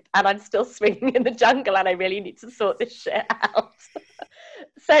chimp and I'm still swinging in the jungle and I really need to sort this shit out.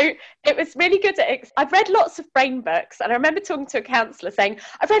 So it was really good I've read lots of brain books, and I remember talking to a counsellor saying,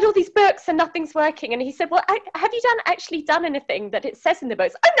 I've read all these books and nothing's working. And he said, well, have you actually done anything that it says in the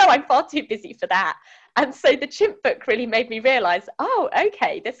books? Oh no, I'm far too busy for that. And so the chimp book really made me realise, oh,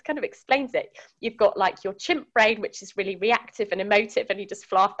 okay, this kind of explains it. You've got like your chimp brain, which is really reactive and emotive, and you just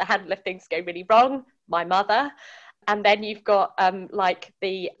fly off the handle if things go really wrong. My mother. And then you've got like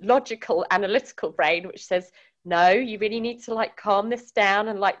the logical, analytical brain, which says, no, you really need to like calm this down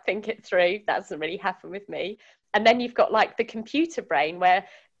and like think it through. That doesn't really happen with me. And then you've got like the computer brain, where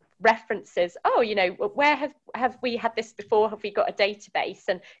references, oh, where have we had this before? Have we got a database,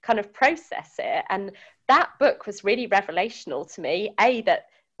 and kind of process it? And that book was really revelational to me. A, that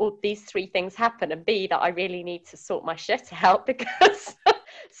all these three things happen, and B, that I really need to sort my shit out because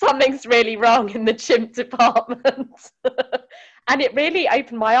something's really wrong in the chimp department. And it really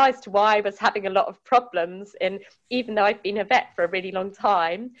opened my eyes to why I was having a lot of problems even though I've been a vet for a really long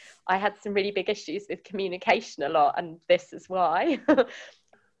time, I had some really big issues with communication a lot, and this is why.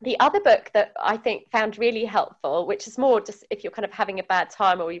 The other book that I think found really helpful, which is more just if you're kind of having a bad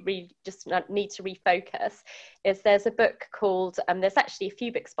time or you really just need to refocus, is there's a book called, there's actually a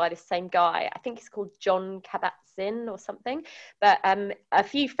few books by the same guy. I think he's called John Kabat-Zinn or something. But a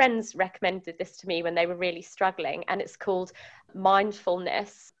few friends recommended this to me when they were really struggling. And it's called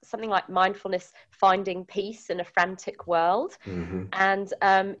Mindfulness, something like Mindfulness, Finding Peace in a Frantic World. Mm-hmm. And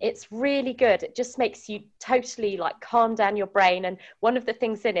it's really good. It just makes you totally like calm down your brain. And one of the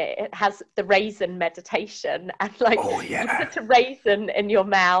things in it, it has the raisin meditation, and like you put a raisin in your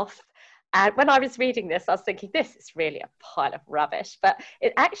mouth. And when I was reading this, I was thinking, this is really a pile of rubbish. But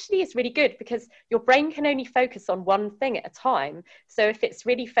it actually is really good because your brain can only focus on one thing at a time. So if it's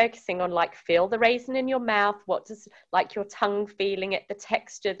really focusing on like, feel the raisin in your mouth, what does like your tongue feeling it, the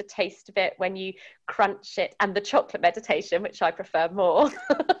texture, the taste of it when you crunch it, and the chocolate meditation, which I prefer more.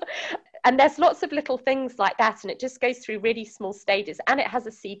 And there's lots of little things like that, and it just goes through really small stages, and it has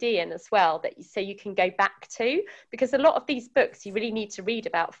a CD in as well so you can go back to, because a lot of these books you really need to read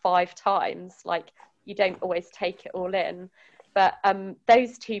about 5 times, like you don't always take it all in. But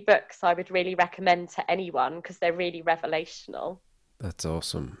those 2 books I would really recommend to anyone because they're really revelational. That's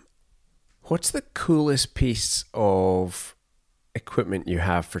awesome. What's the coolest piece of equipment you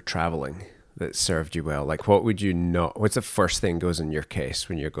have for traveling that served you well? Like, what's the first thing goes in your case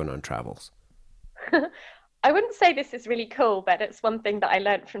when you're going on travels? I wouldn't say this is really cool, but it's one thing that I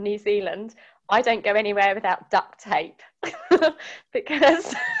learned from New Zealand. I don't go anywhere without duct tape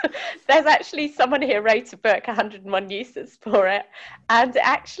because there's actually someone here wrote a book, 101 Uses for it. And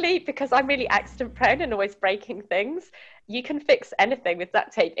actually, because I'm really accident prone and always breaking things, you can fix anything with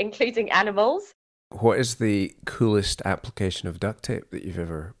duct tape, including animals. What is the coolest application of duct tape that you've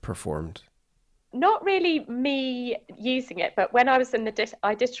ever performed? Not really me using it, but when I was in the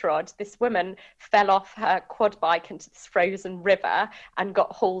Iditarod, this woman fell off her quad bike into this frozen river and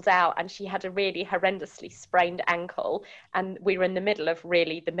got hauled out, and she had a really horrendously sprained ankle, and we were in the middle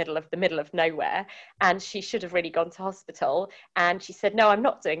of nowhere, and she should have really gone to hospital, and she said, no, I'm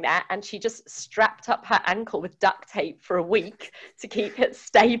not doing that, and she just strapped up her ankle with duct tape for a week to keep it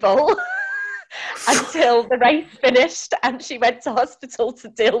stable. Until the race finished and she went to hospital to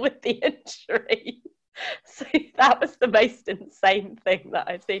deal with the injury. So that was the most insane thing that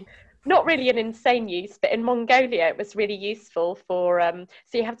I've seen. Not really an insane use, but in Mongolia it was really useful for,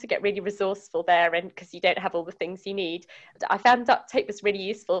 so you have to get really resourceful there, and because you don't have all the things you need. I found duct tape was really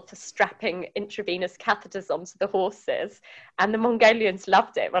useful for strapping intravenous catheters onto the horses, and the Mongolians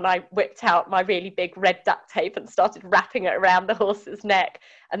loved it when I whipped out my really big red duct tape and started wrapping it around the horse's neck,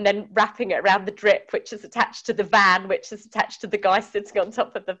 and then wrapping it around the drip, which is attached to the van, which is attached to the guy sitting on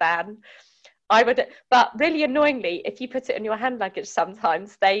top of the van. But really annoyingly, if you put it in your hand luggage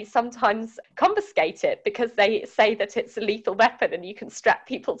they sometimes confiscate it because they say that it's a lethal weapon and you can strap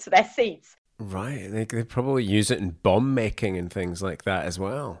people to their seats. Right. They probably use it in bomb making and things like that as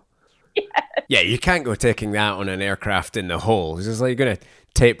well. Yeah, you can't go taking that on an aircraft in the hole. It's just like you're going to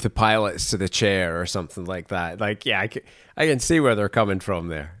tape the pilots to the chair or something like that. Like, yeah, I can see where they're coming from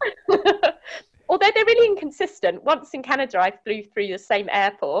there. Although they're really inconsistent. Once in Canada, I flew through the same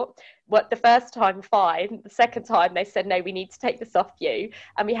airport. The first time, fine. The second time, they said, no, we need to take this off you.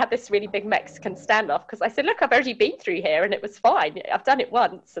 And we had this really big Mexican standoff because I said, look, I've already been through here and it was fine. I've done it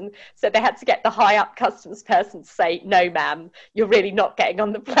once. And so they had to get the high up customs person to say, no, ma'am, you're really not getting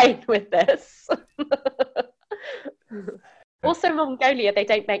on the plane with this. Also, in Mongolia, they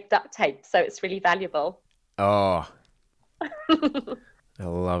don't make duct tape, so it's really valuable. Oh, I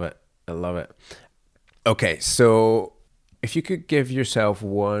love it. I love it. Okay, so if you could give yourself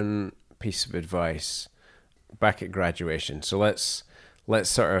one piece of advice back at graduation. So let's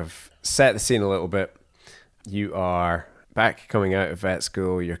sort of set the scene a little bit. You are back coming out of vet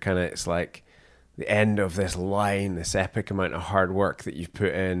school. You're kind of, it's like the end of this line, this epic amount of hard work that you've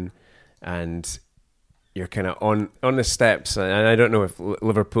put in, and you're kind of on the steps. And I don't know if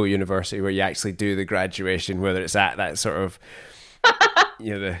Liverpool University, where you actually do the graduation, whether it's at that sort of,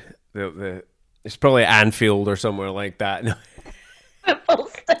 you know, the it's probably Anfield or somewhere like that. Football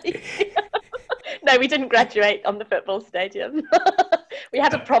stadium. No, we didn't graduate on the football stadium. We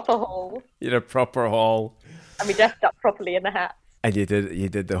had a proper hall. You had a proper hall. And we dressed up properly in the hats. And you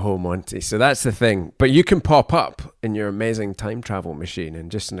did the whole Monty. So that's the thing. But you can pop up in your amazing time travel machine and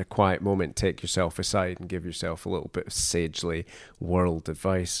just in a quiet moment take yourself aside and give yourself a little bit of sagely world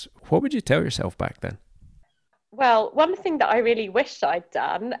advice. What would you tell yourself back then? Well, one thing that I really wish I'd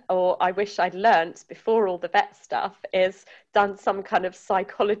done, or I wish I'd learnt before all the vet stuff, is done some kind of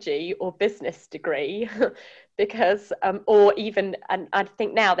psychology or business degree. Because, or even, and I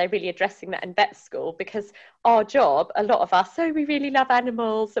think now they're really addressing that in vet school, because our job, a lot of us, we really love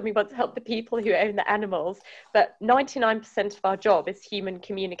animals and we want to help the people who own the animals, but 99% of our job is human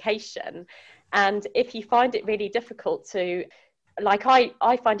communication. And if you find it really difficult to, like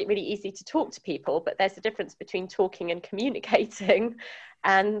I find it really easy to talk to people, but there's a difference between talking and communicating.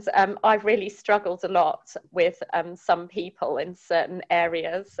 And I've really struggled a lot with some people in certain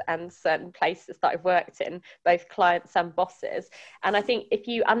areas and certain places that I've worked in, both clients and bosses. And I think if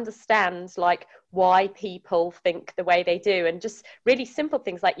you understand like why people think the way they do, and just really simple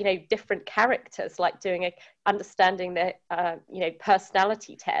things like, you know, different characters, like understanding the,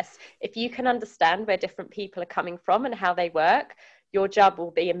 personality test. If you can understand where different people are coming from and how they work, your job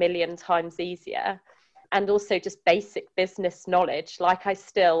will be a million times easier. And also just basic business knowledge. Like I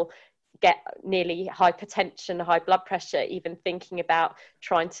still get nearly hypertension, high blood pressure, even thinking about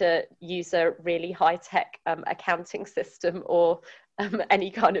trying to use a really high-tech accounting system or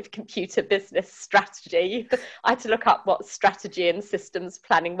any kind of computer business strategy. I had to look up what strategy and systems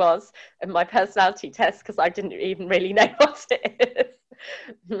planning was in my personality test because I didn't even really know what it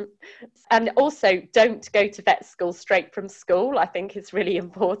is. And also, don't go to vet school straight from school, I think is really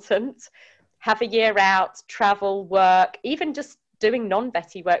important. Have a year out, travel, work, even just doing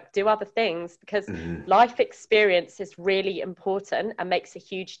non-vetty work, do other things, because life experience is really important and makes a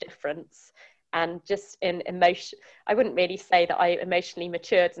huge difference. And just in emotion, I wouldn't really say that I emotionally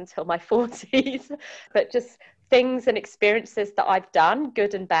matured until my 40s, but just things and experiences that I've done,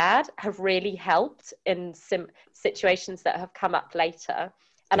 good and bad, have really helped in some situations that have come up later.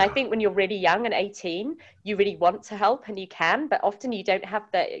 And I think when you're really young and 18, you really want to help and you can, but often you don't have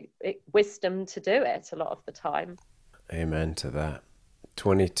the wisdom to do it a lot of the time. Amen to that.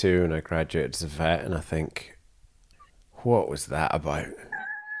 22 and I graduated as a vet and I think, what was that about?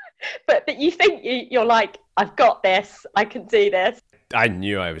 But you think you're like, I've got this, I can do this. I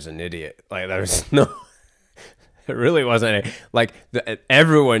knew I was an idiot. Like there was no... It really wasn't. Like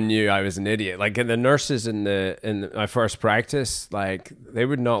everyone knew I was an idiot. Like the nurses in my first practice, like they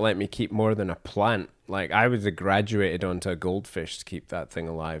would not let me keep more than a plant. Like I was graduated onto a goldfish to keep that thing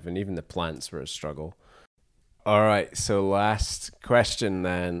alive, and even the plants were a struggle. All right, so last question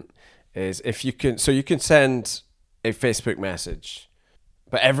then is if you can. So you can send a Facebook message,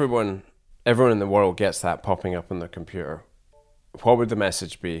 but everyone in the world gets that popping up on their computer. What would the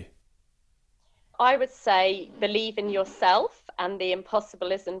message be? I would say believe in yourself and the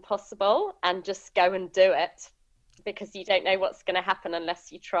impossible isn't possible, and just go and do it, because you don't know what's going to happen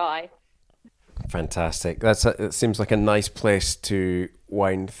unless you try. Fantastic. It seems like a nice place to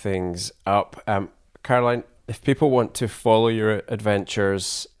wind things up. Caroline, if people want to follow your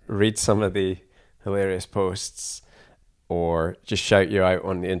adventures, read some of the hilarious posts, or just shout you out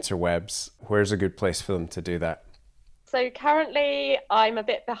on the interwebs, where's a good place for them to do that? So currently I'm a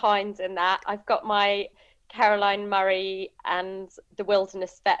bit behind in that. I've got my Caroline Murray and the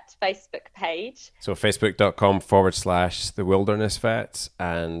Wilderness Vet Facebook page. So facebook.com/The Wilderness Vet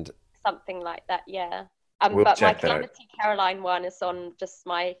and something like that, yeah. We'll but my check that out. Calamity Caroline one is on just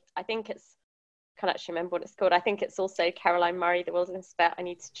I can't actually remember what it's called. I think it's also Caroline Murray, the Wilderness Vet. I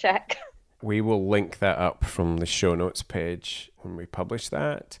need to check. We will link that up from the show notes page when we publish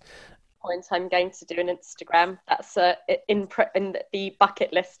that. Point, I'm going to do an Instagram. That's in the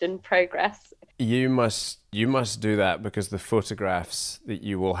bucket list in progress. You must do that, because the photographs that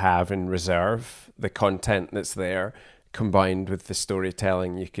you will have in reserve, the content that's there, combined with the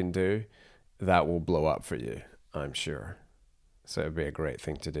storytelling you can do, that will blow up for you, I'm sure. So it'd be a great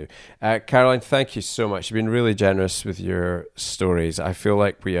thing to do. Caroline, thank you so much. You've been really generous with your stories. I feel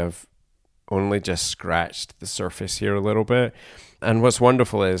like we have only just scratched the surface here a little bit. And what's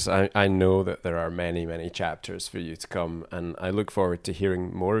wonderful is I know that there are many, many chapters for you to come, and I look forward to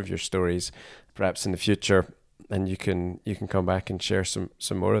hearing more of your stories, perhaps in the future, and you can come back and share some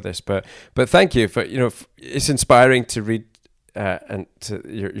more of this. But thank you for, it's inspiring to read and to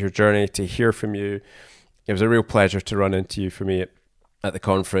your journey, to hear from you. It was a real pleasure to run into you for me at the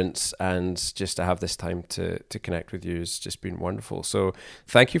conference, and just to have this time to connect with you has just been wonderful. So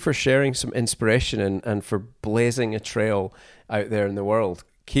thank you for sharing some inspiration and for blazing a trail out there in the world.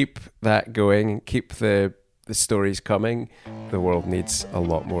 Keep that going and keep the stories coming. The world needs a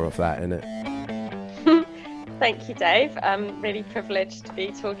lot more of that in it. Thank you, Dave. I'm really privileged to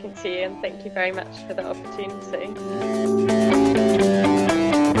be talking to you, and thank you very much for the opportunity.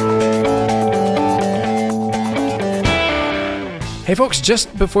 Hey folks,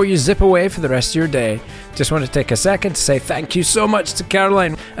 just before you zip away for the rest of your day, just want to take a second to say thank you so much to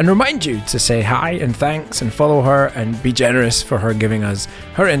Caroline, and remind you to say hi and thanks and follow her and be generous for her giving us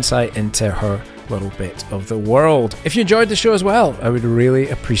her insight into her little bit of the world. If you enjoyed the show as well, I would really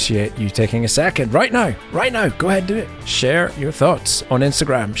appreciate you taking a second right now, go ahead, do it. Share your thoughts on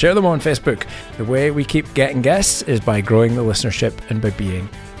Instagram, share them on Facebook. The way we keep getting guests is by growing the listenership and by being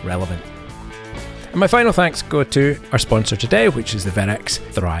relevant. And my final thanks go to our sponsor today, which is the VetX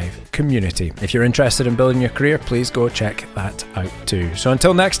Thrive community. If you're interested in building your career, please go check that out too. So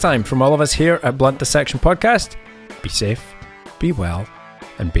until next time, from all of us here at Blunt Dissection Podcast, be safe, be well,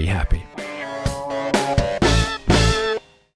 and be happy.